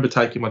topic, I remember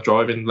taking my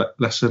driving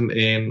lesson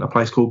in a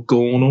place called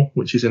Gornal,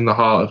 which is in the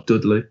heart of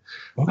Dudley.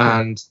 Okay.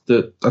 And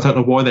I don't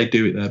know why they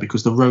do it there,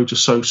 because the roads are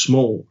so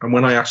small. And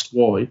when I asked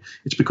why,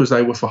 it's because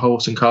they were for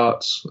horse and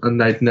carts, and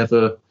they'd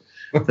never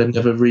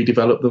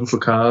redeveloped them for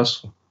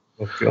cars.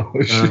 Oh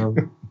gosh.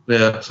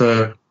 Yeah,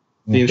 so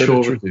the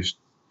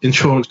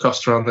insurance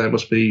costs around there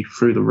must be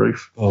through the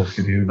roof. Oh,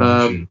 can you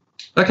imagine?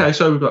 Okay,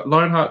 so we've got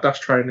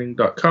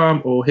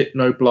lionheart-training.com or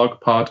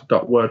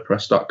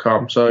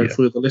hypnoblogpod.wordpress.com. So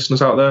for the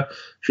listeners out there,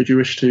 should you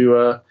wish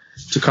to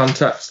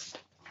contact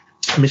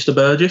Mr.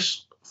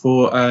 Burgess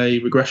for a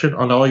regression,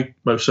 and I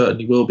most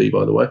certainly will be,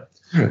 by the way,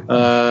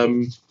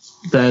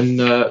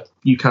 then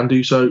you can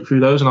do so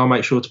through those, and I'll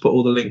make sure to put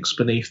all the links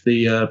beneath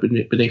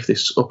beneath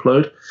this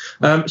upload.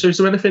 So is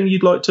there anything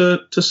you'd like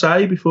to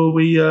say before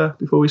we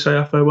say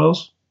our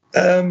farewells?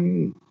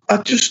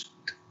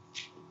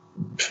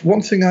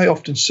 One thing I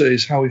often say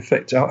is how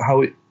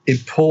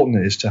important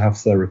it is to have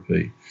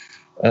therapy,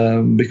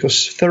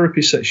 because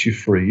therapy sets you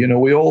free. You know,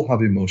 we all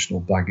have emotional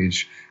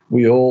baggage.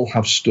 We all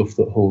have stuff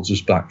that holds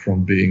us back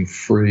from being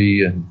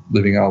free and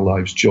living our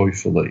lives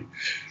joyfully.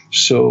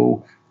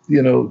 So,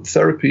 you know,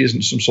 therapy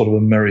isn't some sort of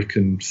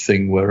American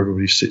thing where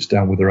everybody sits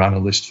down with their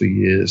analyst for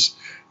years.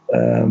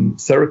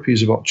 Therapy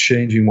is about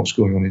changing what's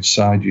going on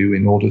inside you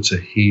in order to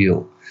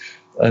heal.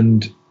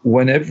 And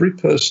when every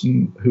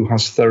person who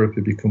has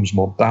therapy becomes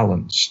more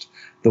balanced,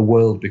 the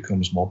world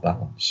becomes more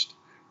balanced.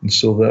 And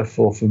so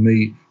therefore, for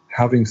me,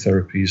 having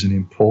therapy is an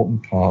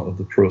important part of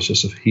the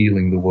process of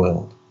healing the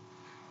world.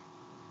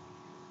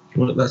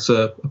 Well, that's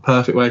a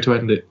perfect way to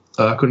end it.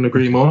 I couldn't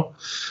agree more.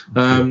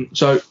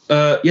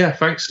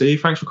 Thanks,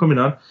 Steve. Thanks for coming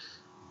on.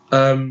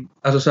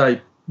 As I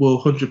say,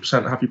 we'll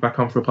 100% have you back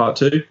on for part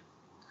 2.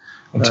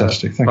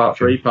 Fantastic. Thank part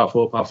you. 3, part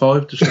 4, part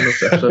 5. Just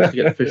enough episodes to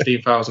get the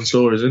 15,000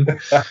 stories in.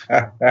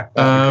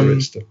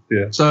 Great stuff.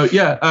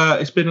 Yeah.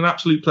 It's been an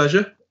absolute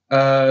pleasure.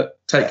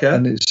 Take care.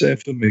 And it's same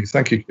for me.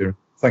 Thank you, Kieran.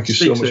 Thank you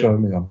so much for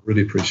having me on.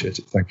 Really appreciate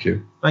it. Thank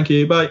you. Thank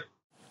you. Bye.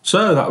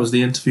 So that was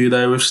the interview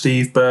there with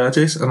Steve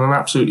Burgess, and an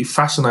absolutely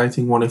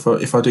fascinating one, if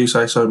I do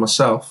say so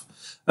myself.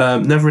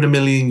 Never in a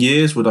million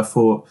years would I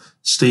thought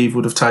Steve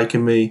would have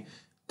taken me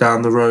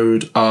down the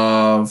road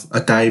of a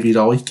David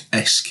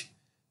Icke-esque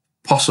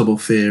possible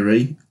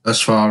theory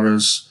as far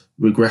as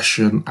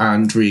regression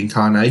and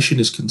reincarnation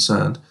is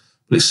concerned.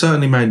 But it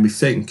certainly made me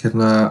think,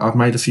 and I've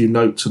made a few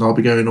notes, and I'll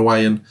be going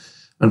away and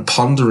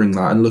pondering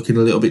that and looking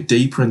a little bit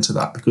deeper into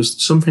that, because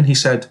something he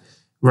said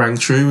rang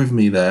true with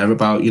me there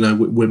about,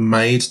 we're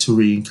made to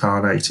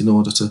reincarnate in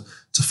order to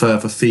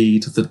further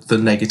feed the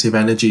negative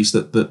energies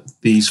that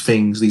these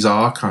things, these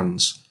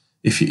archons,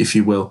 if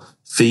you will,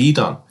 feed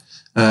on.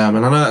 And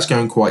I know that's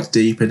going quite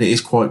deep and it is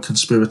quite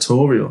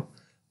conspiratorial,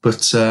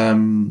 but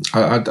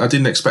I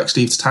didn't expect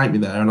Steve to take me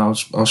there, and I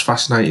was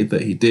fascinated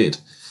that he did.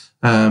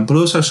 But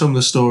also some of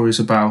the stories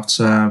about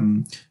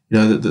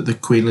the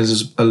Queen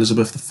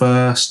Elizabeth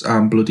I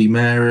and Bloody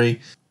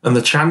Mary, and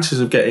the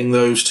chances of getting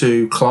those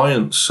two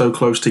clients so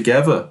close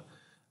together,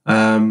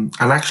 and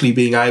actually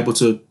being able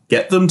to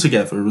get them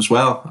together as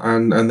well,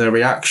 and their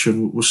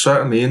reaction was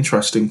certainly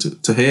interesting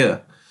to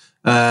hear.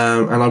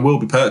 And I will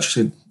be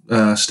purchasing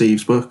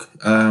Steve's book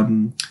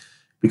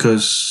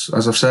because,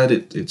 as I've said,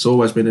 it's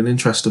always been an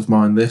interest of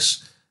mine,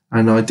 this.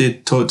 And I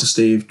did talk to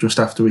Steve just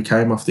after we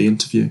came off the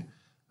interview,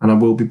 and I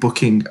will be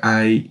booking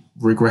a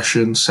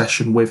regression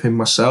session with him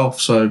myself.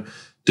 So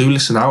do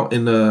listen out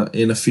in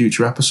a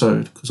future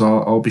episode, because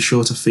I'll be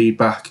sure to feed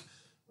back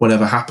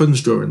whatever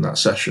happens during that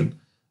session.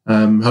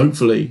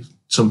 Hopefully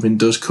something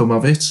does come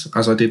of it,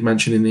 as I did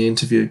mention in the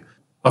interview.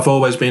 I've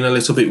always been a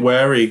little bit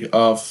wary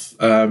of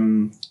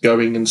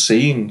going and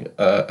seeing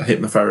a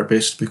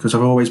hypnotherapist, because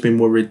I've always been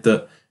worried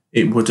that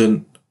it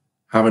wouldn't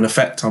have an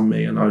effect on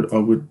me, and I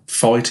would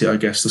fight it, I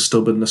guess. The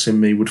stubbornness in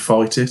me would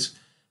fight it,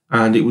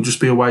 and it would just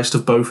be a waste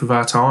of both of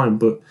our time.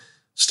 But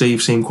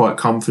Steve seemed quite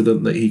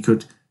confident that he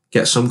could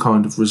get some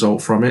kind of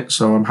result from it,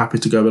 so I'm happy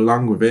to go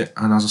along with it.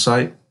 And as I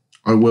say,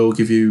 I will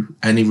give you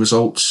any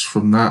results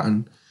from that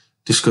and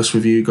discuss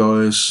with you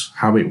guys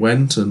how it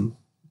went and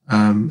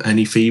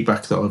any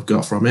feedback that I've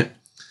got from it.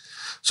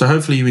 So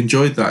hopefully you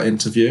enjoyed that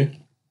interview.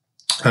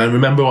 And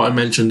remember what I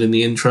mentioned in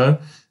the intro,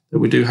 that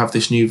we do have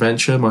this new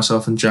venture,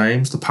 myself and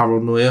James, the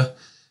Paranoia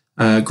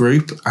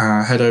group.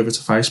 Head over to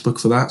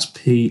Facebook for that. It's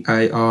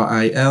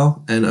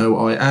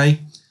Paralnoia.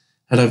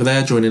 Head over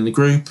there, join in the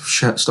group,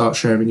 start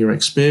sharing your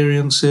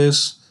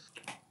experiences,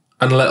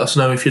 and let us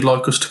know if you'd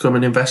like us to come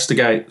and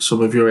investigate some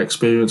of your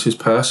experiences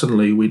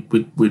personally.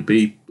 We'd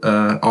be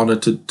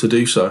honoured to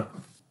do so.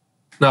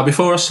 Now,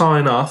 before I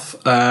sign off,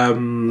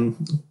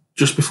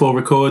 just before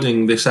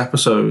recording this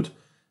episode,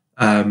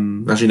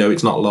 as you know,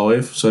 it's not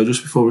live, so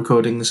just before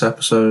recording this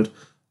episode,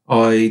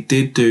 I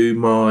did do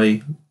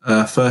my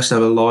first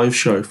ever live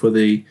show for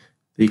the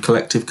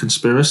Collective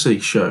Conspiracy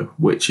show,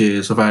 which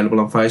is available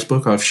on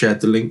Facebook. I've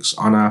shared the links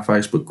on our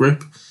Facebook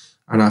group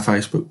and our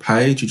Facebook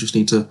page. You just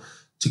need to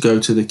go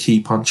to the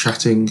Keep On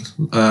Chatting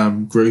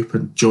group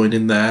and join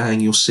in there,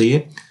 and you'll see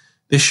it.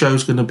 This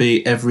show's going to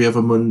be every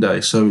other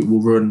Monday, so it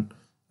will run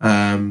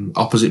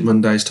opposite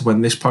Mondays to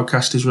when this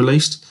podcast is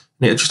released.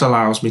 And it just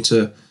allows me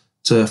to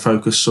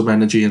focus some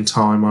energy and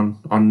time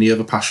on the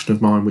other passion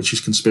of mine, which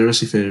is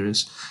conspiracy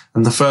theories.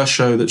 And the first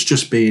show that's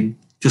just been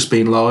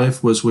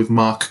live was with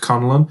Mark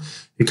Conlon,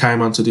 who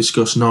came on to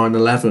discuss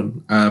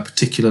 9/11,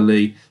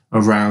 particularly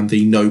around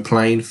the no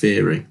plane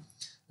theory.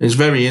 And it's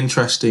very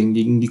interesting.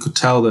 You could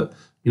tell that,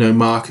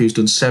 Mark, who's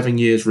done 7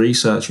 years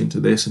research into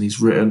this, and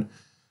he's written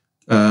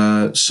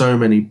so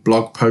many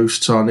blog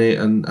posts on it,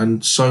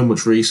 and so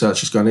much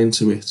research has gone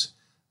into it.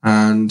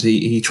 And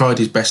he tried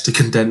his best to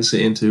condense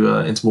it into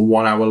a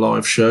 1 hour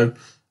live show.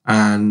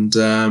 And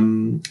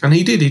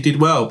he did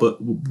well,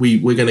 but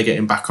we're going to get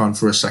him back on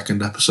for a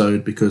second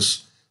episode,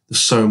 because there's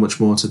so much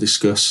more to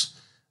discuss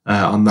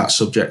on that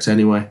subject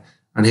anyway.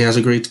 And he has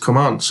agreed to come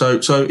on. So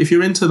if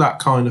you're into that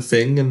kind of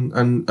thing,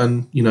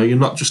 and you're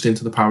not just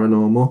into the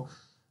paranormal,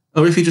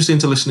 or if you're just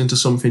into listening to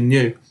something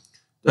new,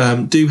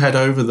 do head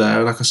over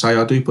there. Like I say,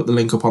 I do put the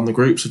link up on the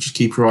group, so just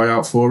keep your eye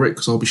out for it,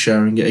 because I'll be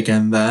sharing it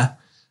again there.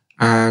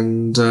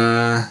 And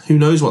who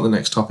knows what the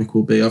next topic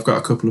will be. I've got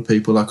a couple of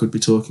people I could be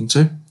talking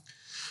to.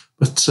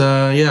 But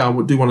I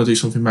do want to do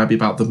something maybe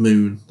about the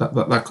moon.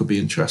 That could be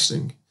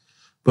interesting.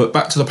 But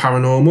back to the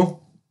paranormal.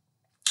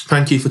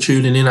 Thank you for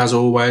tuning in, as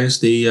always.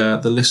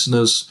 The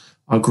listeners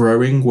are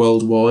growing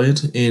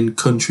worldwide in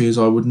countries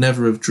I would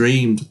never have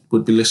dreamed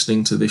would be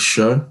listening to this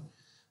show.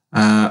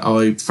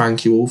 I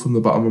thank you all from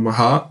the bottom of my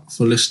heart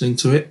for listening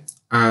to it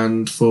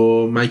and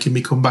for making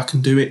me come back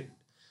and do it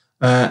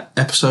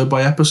episode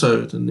by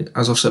episode. And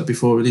as I've said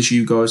before, it is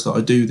you guys that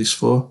I do this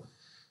for.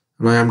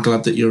 And I am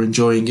glad that you're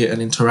enjoying it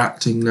and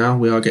interacting now.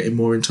 We are getting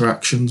more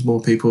interactions,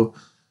 more people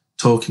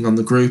talking on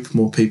the group,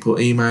 more people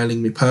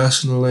emailing me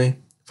personally.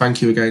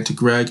 Thank you again to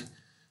Greg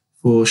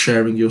for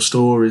sharing your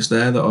stories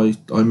there that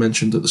I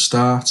mentioned at the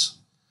start.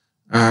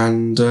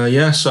 And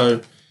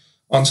so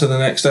on to the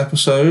next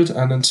episode.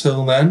 And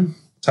until then,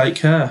 take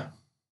care.